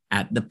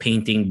at the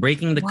painting,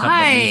 breaking the cup.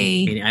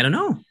 I don't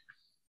know.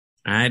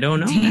 I don't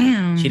know. Damn.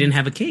 Man. She didn't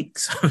have a cake,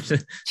 so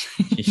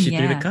she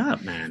threw the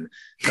cup, man.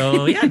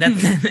 So yeah,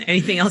 that's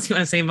anything else you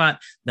want to say about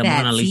the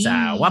Mona Lisa?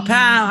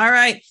 Wapow! All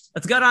right,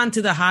 let's get on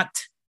to the hot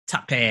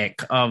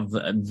topic of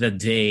the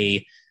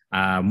day.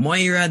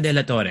 Moira De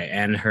La Torre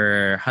and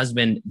her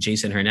husband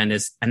Jason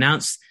Hernandez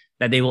announced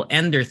that they will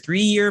end their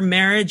 3-year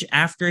marriage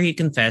after he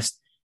confessed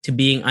to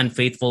being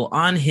unfaithful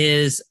on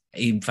his,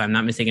 if I'm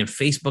not mistaken,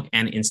 Facebook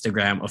and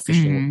Instagram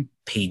official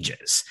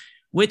pages,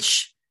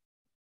 which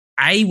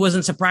I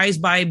wasn't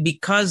surprised by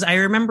because I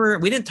remember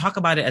we didn't talk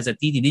about it as a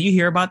TT. Did you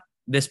hear about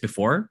this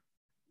before?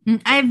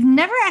 I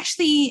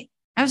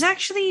was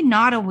actually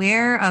not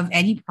aware of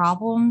any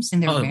problems in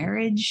their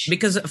marriage.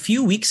 Because a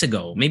few weeks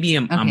ago, maybe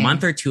a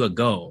month or two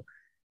ago,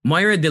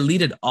 Moira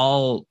deleted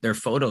all their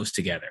photos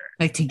together.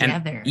 Like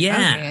together?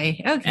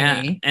 And,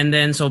 Okay. And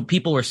then so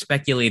people were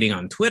speculating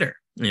on Twitter.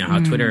 You know, how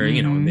Twitter,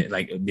 you know,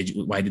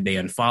 why did they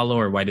unfollow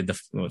or why did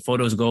the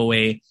photos go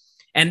away?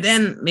 And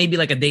then maybe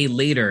like a day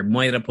later,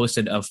 Moira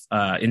posted a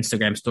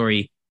Instagram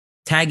story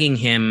tagging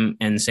him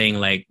and saying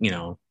like, you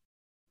know,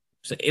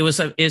 so it was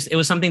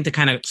something to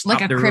kind of stop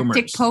like the a cryptic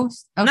rumors.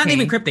 Post? Okay. Not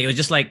even cryptic. It was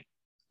just like,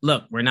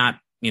 look, we're not,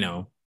 you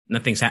know,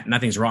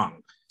 nothing's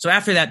wrong. So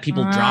after that,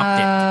 people dropped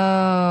it.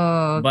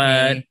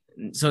 Okay.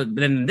 But so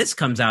then this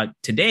comes out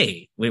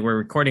today. We were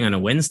recording on a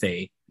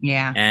Wednesday.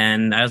 Yeah.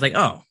 And I was like,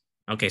 oh,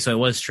 okay. So it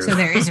was true. So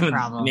there is a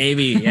problem.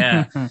 Maybe.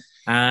 Yeah. Do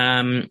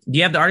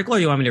you have the article or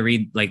you want me to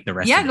read like the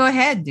rest of it? Yeah, go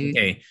ahead, dude.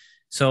 Okay.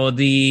 So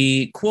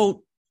the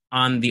quote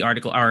on the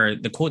article or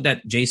the quote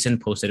that Jason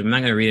posted, I'm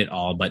not going to read it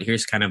all, but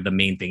here's kind of the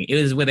main thing. It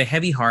was with a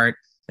heavy heart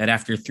that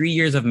after 3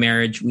 years of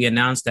marriage, we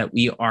announced that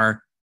we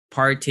are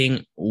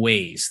parting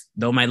ways.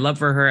 Though my love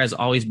for her has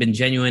always been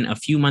genuine, a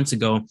few months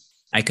ago,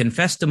 I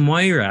confessed to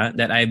Moira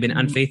that I have been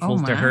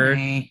unfaithful to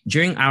her.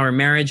 During our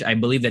marriage, I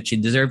believe that she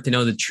deserved to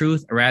know the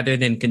truth rather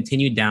than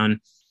continue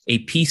down a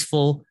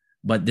peaceful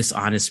but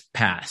dishonest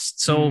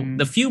past. So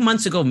the few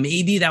months ago,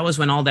 maybe that was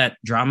when all that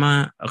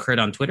drama occurred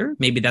on Twitter.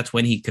 Maybe that's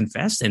when he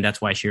confessed and that's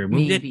why she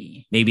removed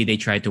it. Maybe they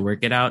tried to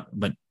work it out,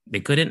 but they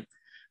couldn't.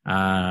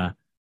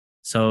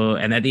 So,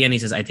 and at the end, he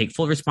says, I take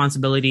full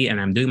responsibility and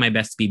I'm doing my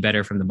best to be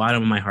better from the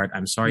bottom of my heart.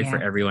 I'm sorry for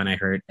everyone I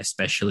hurt,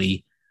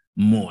 especially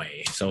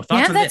Moy. So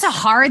thoughts on that's this? a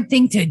hard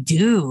thing to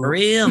do. For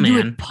real, man. Do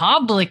it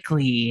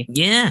publicly.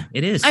 Yeah,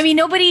 it is. I mean,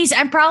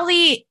 I'm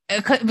probably,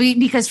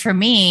 because for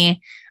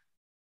me,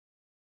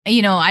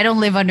 you know, I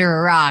don't live under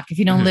a rock. If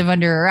you don't live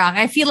under a rock,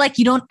 I feel like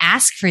you don't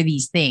ask for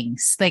these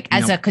things. Like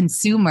as a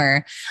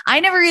consumer,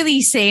 I never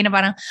really say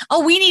about,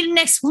 we need an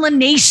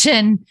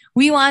explanation.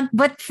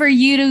 But for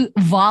you to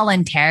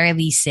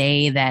voluntarily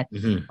say that,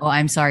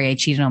 I'm sorry, I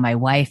cheated on my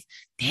wife.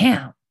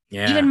 Damn.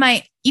 Yeah.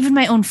 Even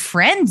my own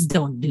friends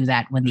don't do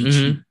that when they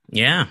cheat.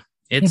 Yeah.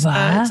 It's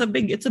a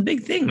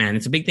big thing, man.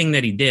 It's a big thing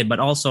that he did, but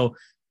also,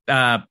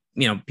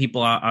 you know,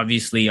 people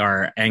obviously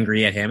are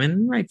angry at him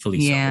and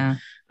rightfully so.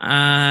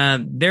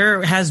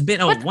 There has been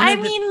why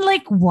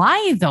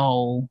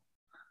though?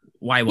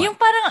 Why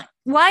what?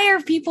 Why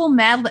are people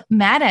mad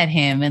at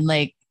him and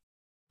like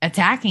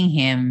attacking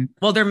him?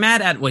 Well, they're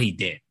mad at what he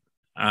did.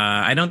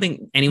 I don't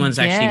think anyone's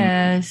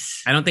I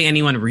don't think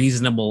anyone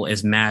reasonable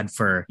is mad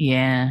for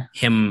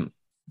him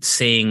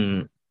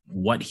saying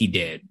what he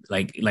did,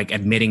 like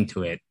admitting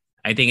to it.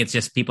 I think it's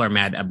just people are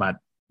mad about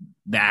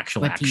the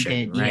actual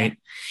action, right? Yeah.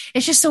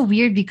 It's just so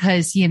weird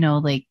because, you know,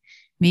 like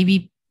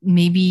maybe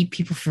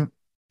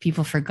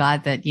people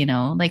forgot that, you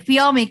know, like we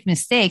all make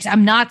mistakes.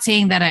 I'm not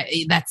saying that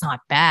that's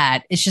not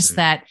bad. It's just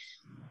that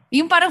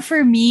yung parang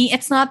for me,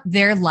 it's not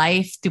their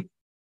life to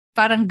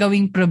parang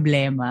gawing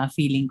problema,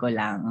 feeling ko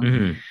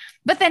lang.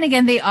 But then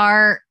again, they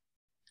are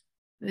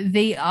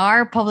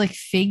public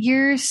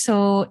figures.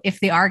 So if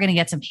they are going to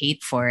get some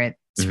hate for it,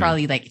 it's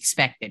probably like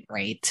expected,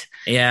 right?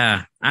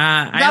 Yeah.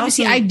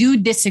 I do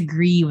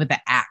disagree with the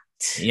act.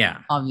 Yeah.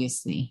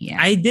 Obviously. Yeah.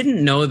 I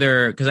didn't know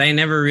because I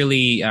never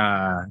really, you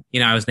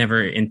know, I was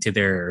never into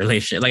their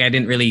relationship. Like I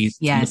didn't really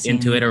look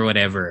into it or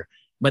whatever.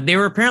 But they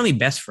were apparently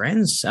best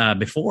friends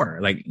before,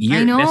 like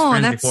best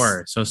friends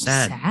before. So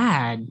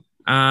sad.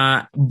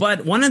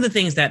 But one of the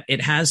things that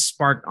it has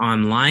sparked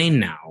online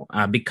now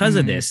because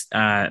of this,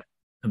 the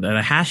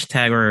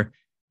hashtag, or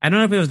I don't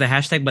know if it was the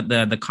hashtag, but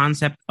the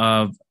concept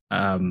of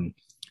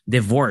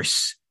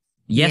divorce.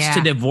 Yes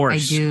to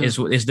divorce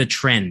is the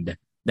trend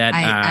that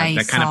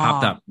that kind of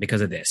popped up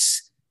because of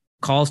this.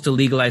 Calls to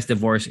legalize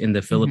divorce in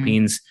the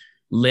Philippines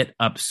lit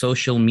up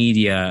social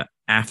media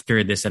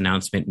after this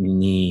announcement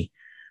ni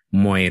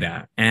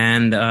Moira.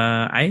 And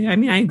I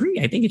mean, I agree.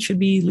 I think it should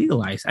be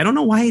legalized. I don't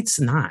know why it's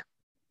not.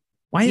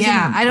 Why is it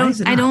not?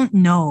 I don't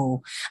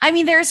know. I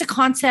mean, there's a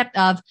concept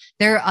of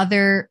there are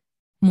other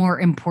more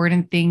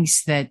important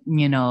things that,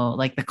 you know,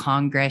 like the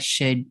Congress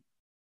should,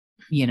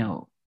 you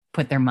know,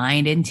 put their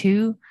mind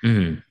into.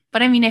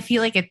 But I mean, I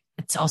feel like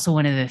it's also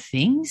one of the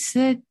things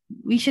that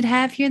we should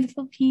have here in the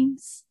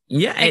Philippines.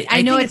 Yeah.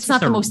 I know it's not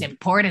the most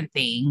important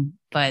thing,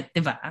 but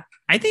diba?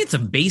 I think it's a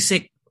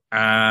basic,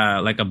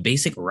 like a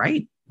basic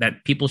right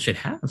that people should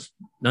have.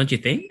 Don't you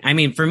think? I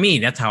mean, for me,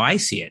 that's how I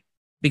see it.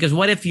 Because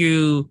what if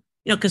you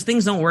because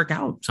things don't work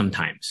out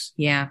sometimes.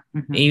 Yeah.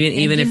 Mm-hmm.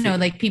 Even if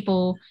like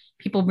people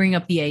bring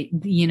up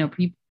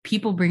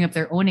people bring up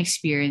their own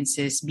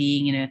experiences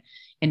being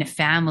in a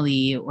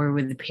family or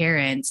with the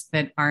parents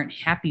that aren't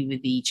happy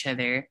with each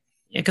other.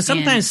 Yeah, because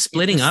sometimes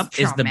splitting up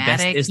is the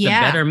best, the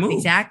better move.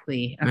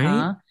 Exactly.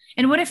 Right?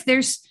 And what if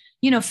there's,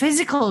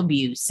 physical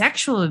abuse,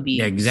 sexual abuse?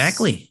 Yeah,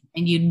 exactly.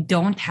 And you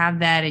don't have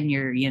that in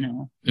your,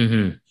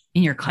 mm-hmm.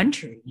 in your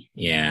country.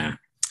 Yeah.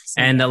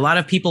 So, and a lot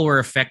of people were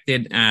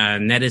affected.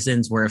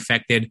 Netizens were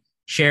affected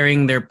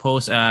sharing their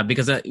posts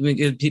because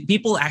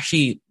people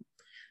actually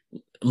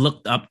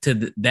looked up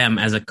to them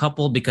as a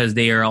couple because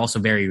they are also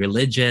very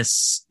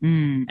religious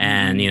and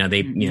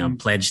they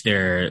pledge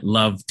their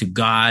love to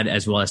God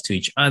as well as to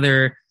each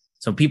other.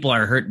 So people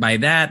are hurt by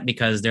that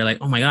because they're like,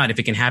 oh my God, if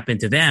it can happen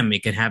to them,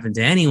 it can happen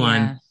to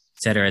anyone, et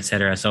cetera, et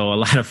cetera. So a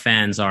lot of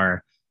fans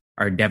are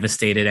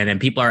devastated, and then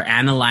people are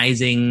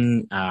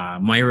analyzing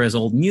Moira's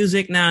old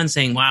music now and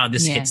saying, wow,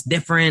 this hits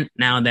different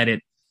now that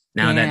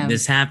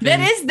this happened.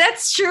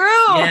 That's true.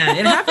 Yeah,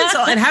 it happens.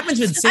 It happens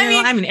with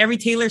every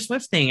Taylor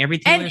Swift thing, every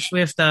Taylor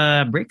Swift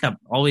breakup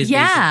always.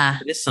 Yeah,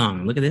 this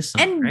song. Look at this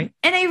song, right?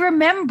 And I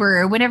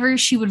remember whenever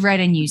she would write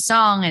a new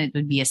song and it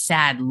would be a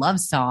sad love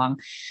song,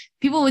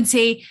 people would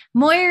say,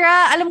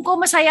 Moira, alam ko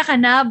masaya ka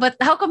na, but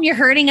how come you're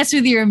hurting us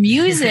with your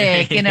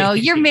music?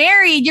 You're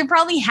married, you're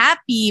probably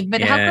happy,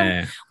 but how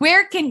come?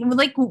 Where did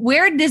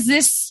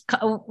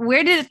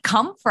it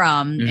come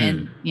from?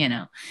 Mm-hmm.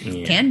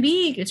 And can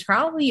be it's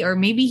probably, or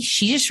maybe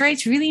she just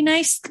writes really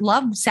nice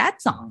love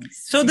sad songs.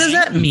 So does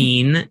that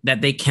mean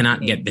that they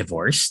cannot get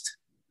divorced?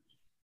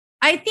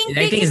 I think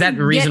is that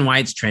the reason why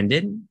it's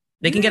trended?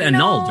 They can get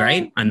annulled,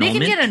 right? Annulment?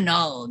 They can get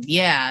annulled,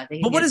 yeah.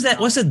 But what is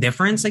that? What's the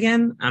difference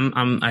again?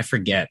 I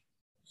forget.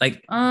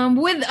 Like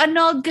with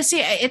annulled, kasi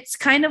it's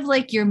kind of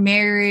like your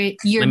marriage.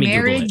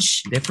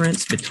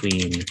 Difference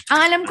between.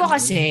 Ang alam ko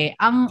kasi,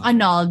 ang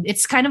annulled,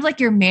 it's kind of like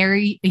your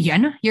marriage.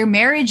 Your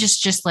marriage is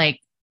just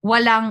like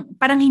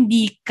parang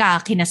hindi ka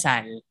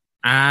kinasal.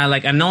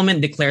 Like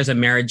annulment declares a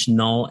marriage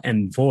null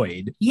and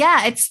void.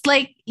 Yeah, it's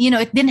like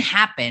it didn't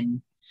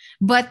happen,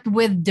 but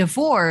with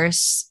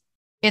divorce,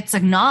 it's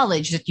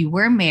acknowledged that you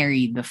were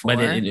married before.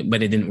 But it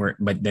didn't work.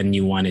 But then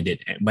you wanted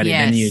it. But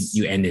then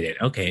you ended it.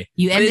 Okay.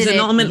 You ended is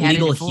annulment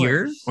legal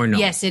here or no?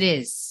 Yes, it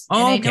is.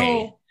 Oh,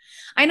 okay.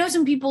 I know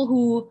some people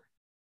who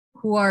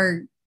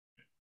are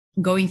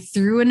going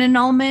through an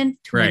annulment,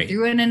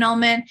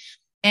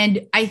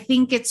 and I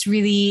think it's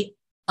really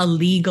a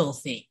legal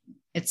thing.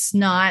 It's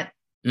not.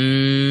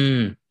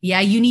 Yeah,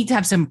 you need to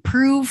have some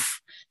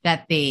proof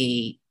that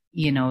they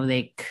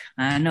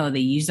they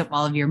used up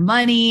all of your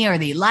money or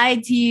they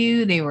lied to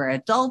you, they were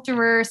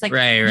adulterers. Like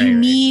you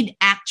need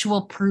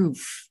actual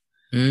proof.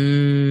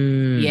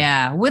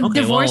 Yeah. With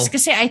divorce,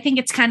 because I think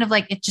it's kind of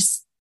like it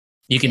just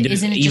you can do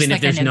isn't it even just if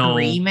like there's an no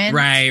agreement?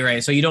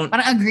 Right. So you don't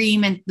parang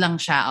agreement lang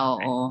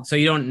siya. Oo. So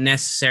you don't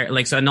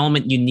necessarily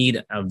annulment you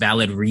need a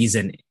valid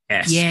reason.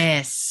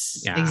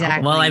 Yes. Yeah.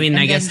 Exactly. Well,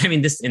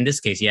 this in this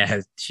case,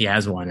 she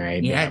has one,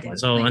 right? Yeah.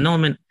 So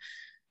annulment.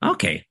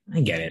 Okay. I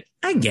get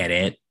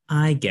it.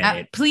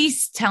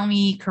 Please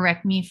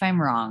correct me if I'm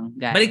wrong,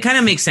 guys. But it kind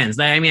of makes sense.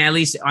 At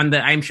least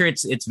I'm sure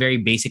it's very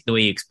basic the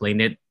way you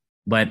explained it,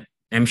 but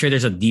I'm sure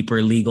there's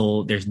deeper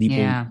legal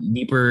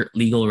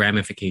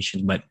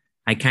ramifications. But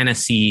I kind of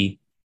see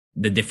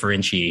the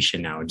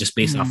differentiation now, just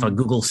based off a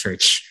Google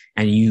search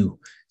and you.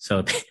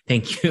 So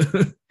thank you.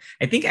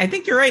 I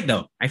think you're right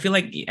though. I feel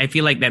like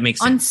that makes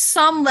sense. On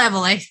some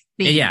level, I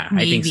think. Yeah,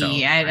 maybe. I think so.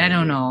 I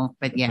don't know,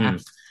 but yeah.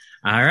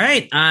 All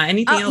right.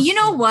 Anything else? You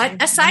know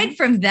what? Aside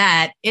from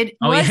that, it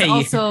was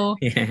also.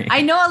 Yeah.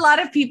 I know a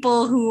lot of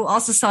people who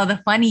also saw the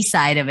funny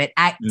side of it,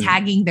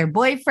 tagging their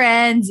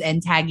boyfriends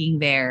and tagging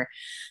their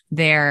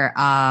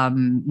what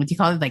do you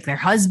call it? Like their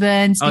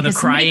husbands. Oh, the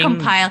crying.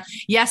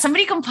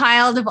 Somebody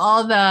compiled of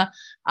all the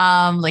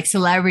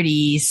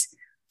celebrities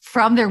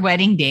from their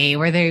wedding day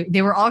where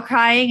they were all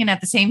crying and at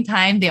the same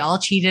time they all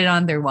cheated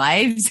on their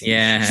wives.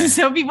 Yeah.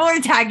 So people were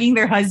tagging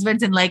their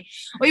husbands and like,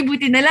 oy,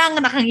 buti na lang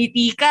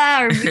nakangiti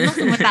ka or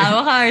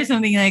tumatawa ka or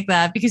something like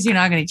that because you're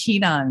not going to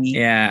cheat on me.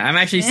 Yeah, I'm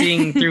actually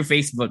seeing through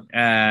Facebook.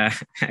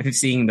 I'm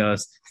seeing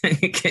those.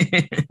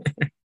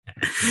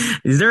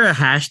 Is there a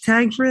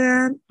hashtag for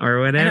that or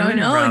whatever? I don't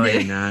know.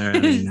 Probably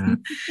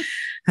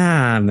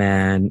not.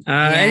 Man.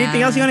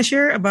 Anything else you want to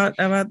share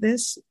about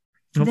this?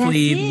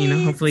 Hopefully,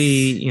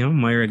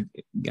 Moira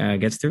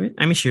gets through it.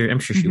 I'm sure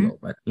she will,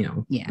 but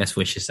best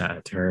wishes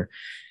to her.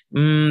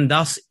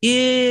 Das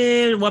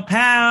it,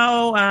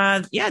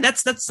 wapow.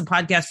 That's the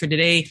podcast for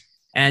today.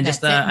 And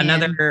just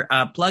another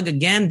plug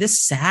again,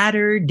 this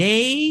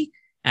Saturday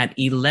at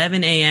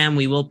 11 a.m.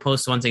 we will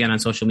post once again on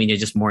social media,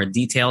 just more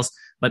details.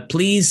 But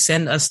please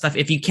send us stuff.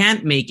 If you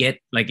can't make it,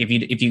 like if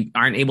you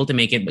aren't able to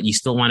make it, but you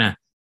still want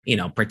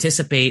to,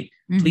 participate,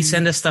 please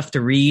send us stuff to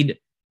read.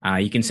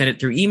 You can send it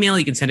through email.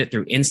 You can send it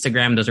through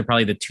Instagram. Those are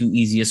probably the two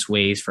easiest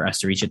ways for us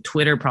to reach it.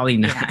 Twitter, probably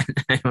not. Yeah.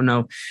 I don't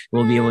know.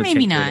 We'll be able to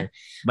maybe check not. Twitter.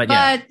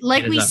 But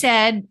like we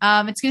said,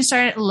 it's going to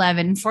start at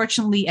 11.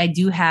 Fortunately, I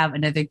do have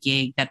another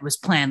gig that was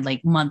planned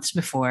like months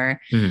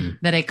before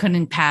that I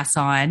couldn't pass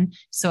on.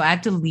 So I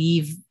had to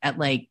leave at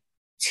like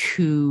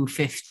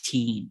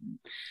 2:15.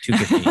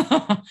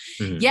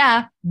 2:15.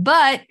 Yeah,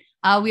 but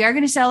we are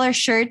going to sell our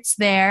shirts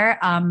there.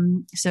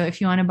 So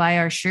if you want to buy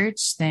our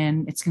shirts,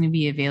 then it's going to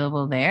be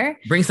available there.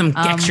 Bring some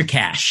extra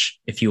cash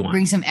if you want.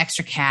 Bring some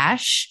extra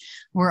cash.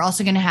 We're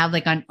also going to have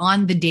like an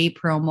on the day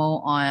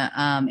promo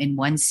on in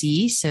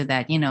 1C so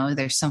that, you know,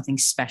 there's something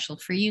special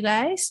for you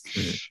guys.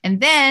 And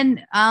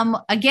then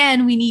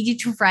again, we need you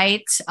to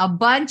write a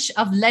bunch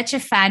of Leche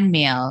fan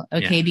mail.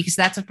 Okay. Because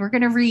that's what we're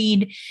going to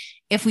read.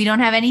 If we don't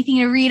have anything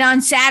to read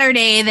on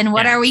Saturday, then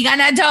what are we going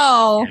to do?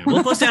 Yeah.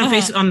 We'll post it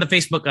on the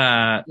Facebook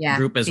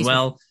group as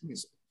well.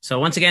 So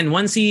once again,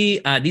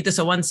 1C, dito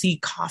sa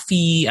 1C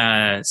Coffee,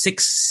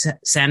 6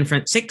 San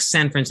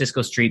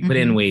Francisco Street, put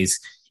in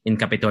ways in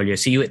Capitolio.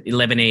 See you at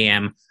 11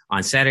 a.m.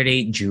 on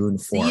Saturday, June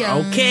 4.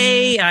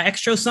 Okay,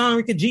 extra song,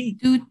 Rika G.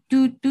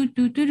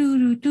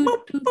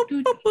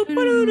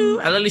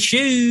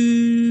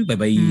 Alalishu.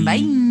 Bye-bye.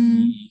 Bye.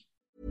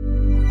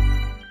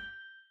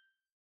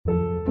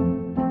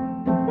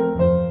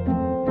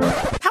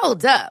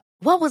 Hold up.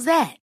 What was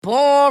that?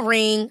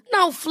 Boring.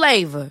 No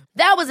flavor.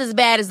 That was as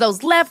bad as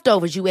those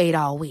leftovers you ate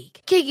all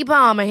week. Keke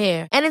Palmer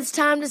here. And it's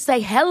time to say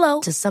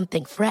hello to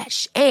something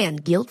fresh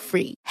and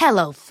guilt-free.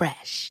 Hello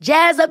Fresh.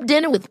 Jazz up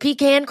dinner with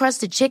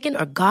pecan-crusted chicken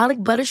or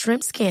garlic butter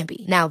shrimp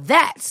scampi. Now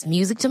that's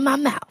music to my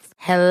mouth.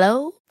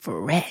 Hello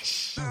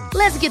Fresh.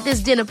 Let's get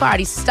this dinner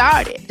party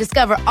started.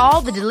 Discover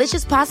all the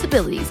delicious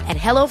possibilities at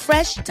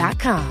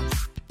HelloFresh.com.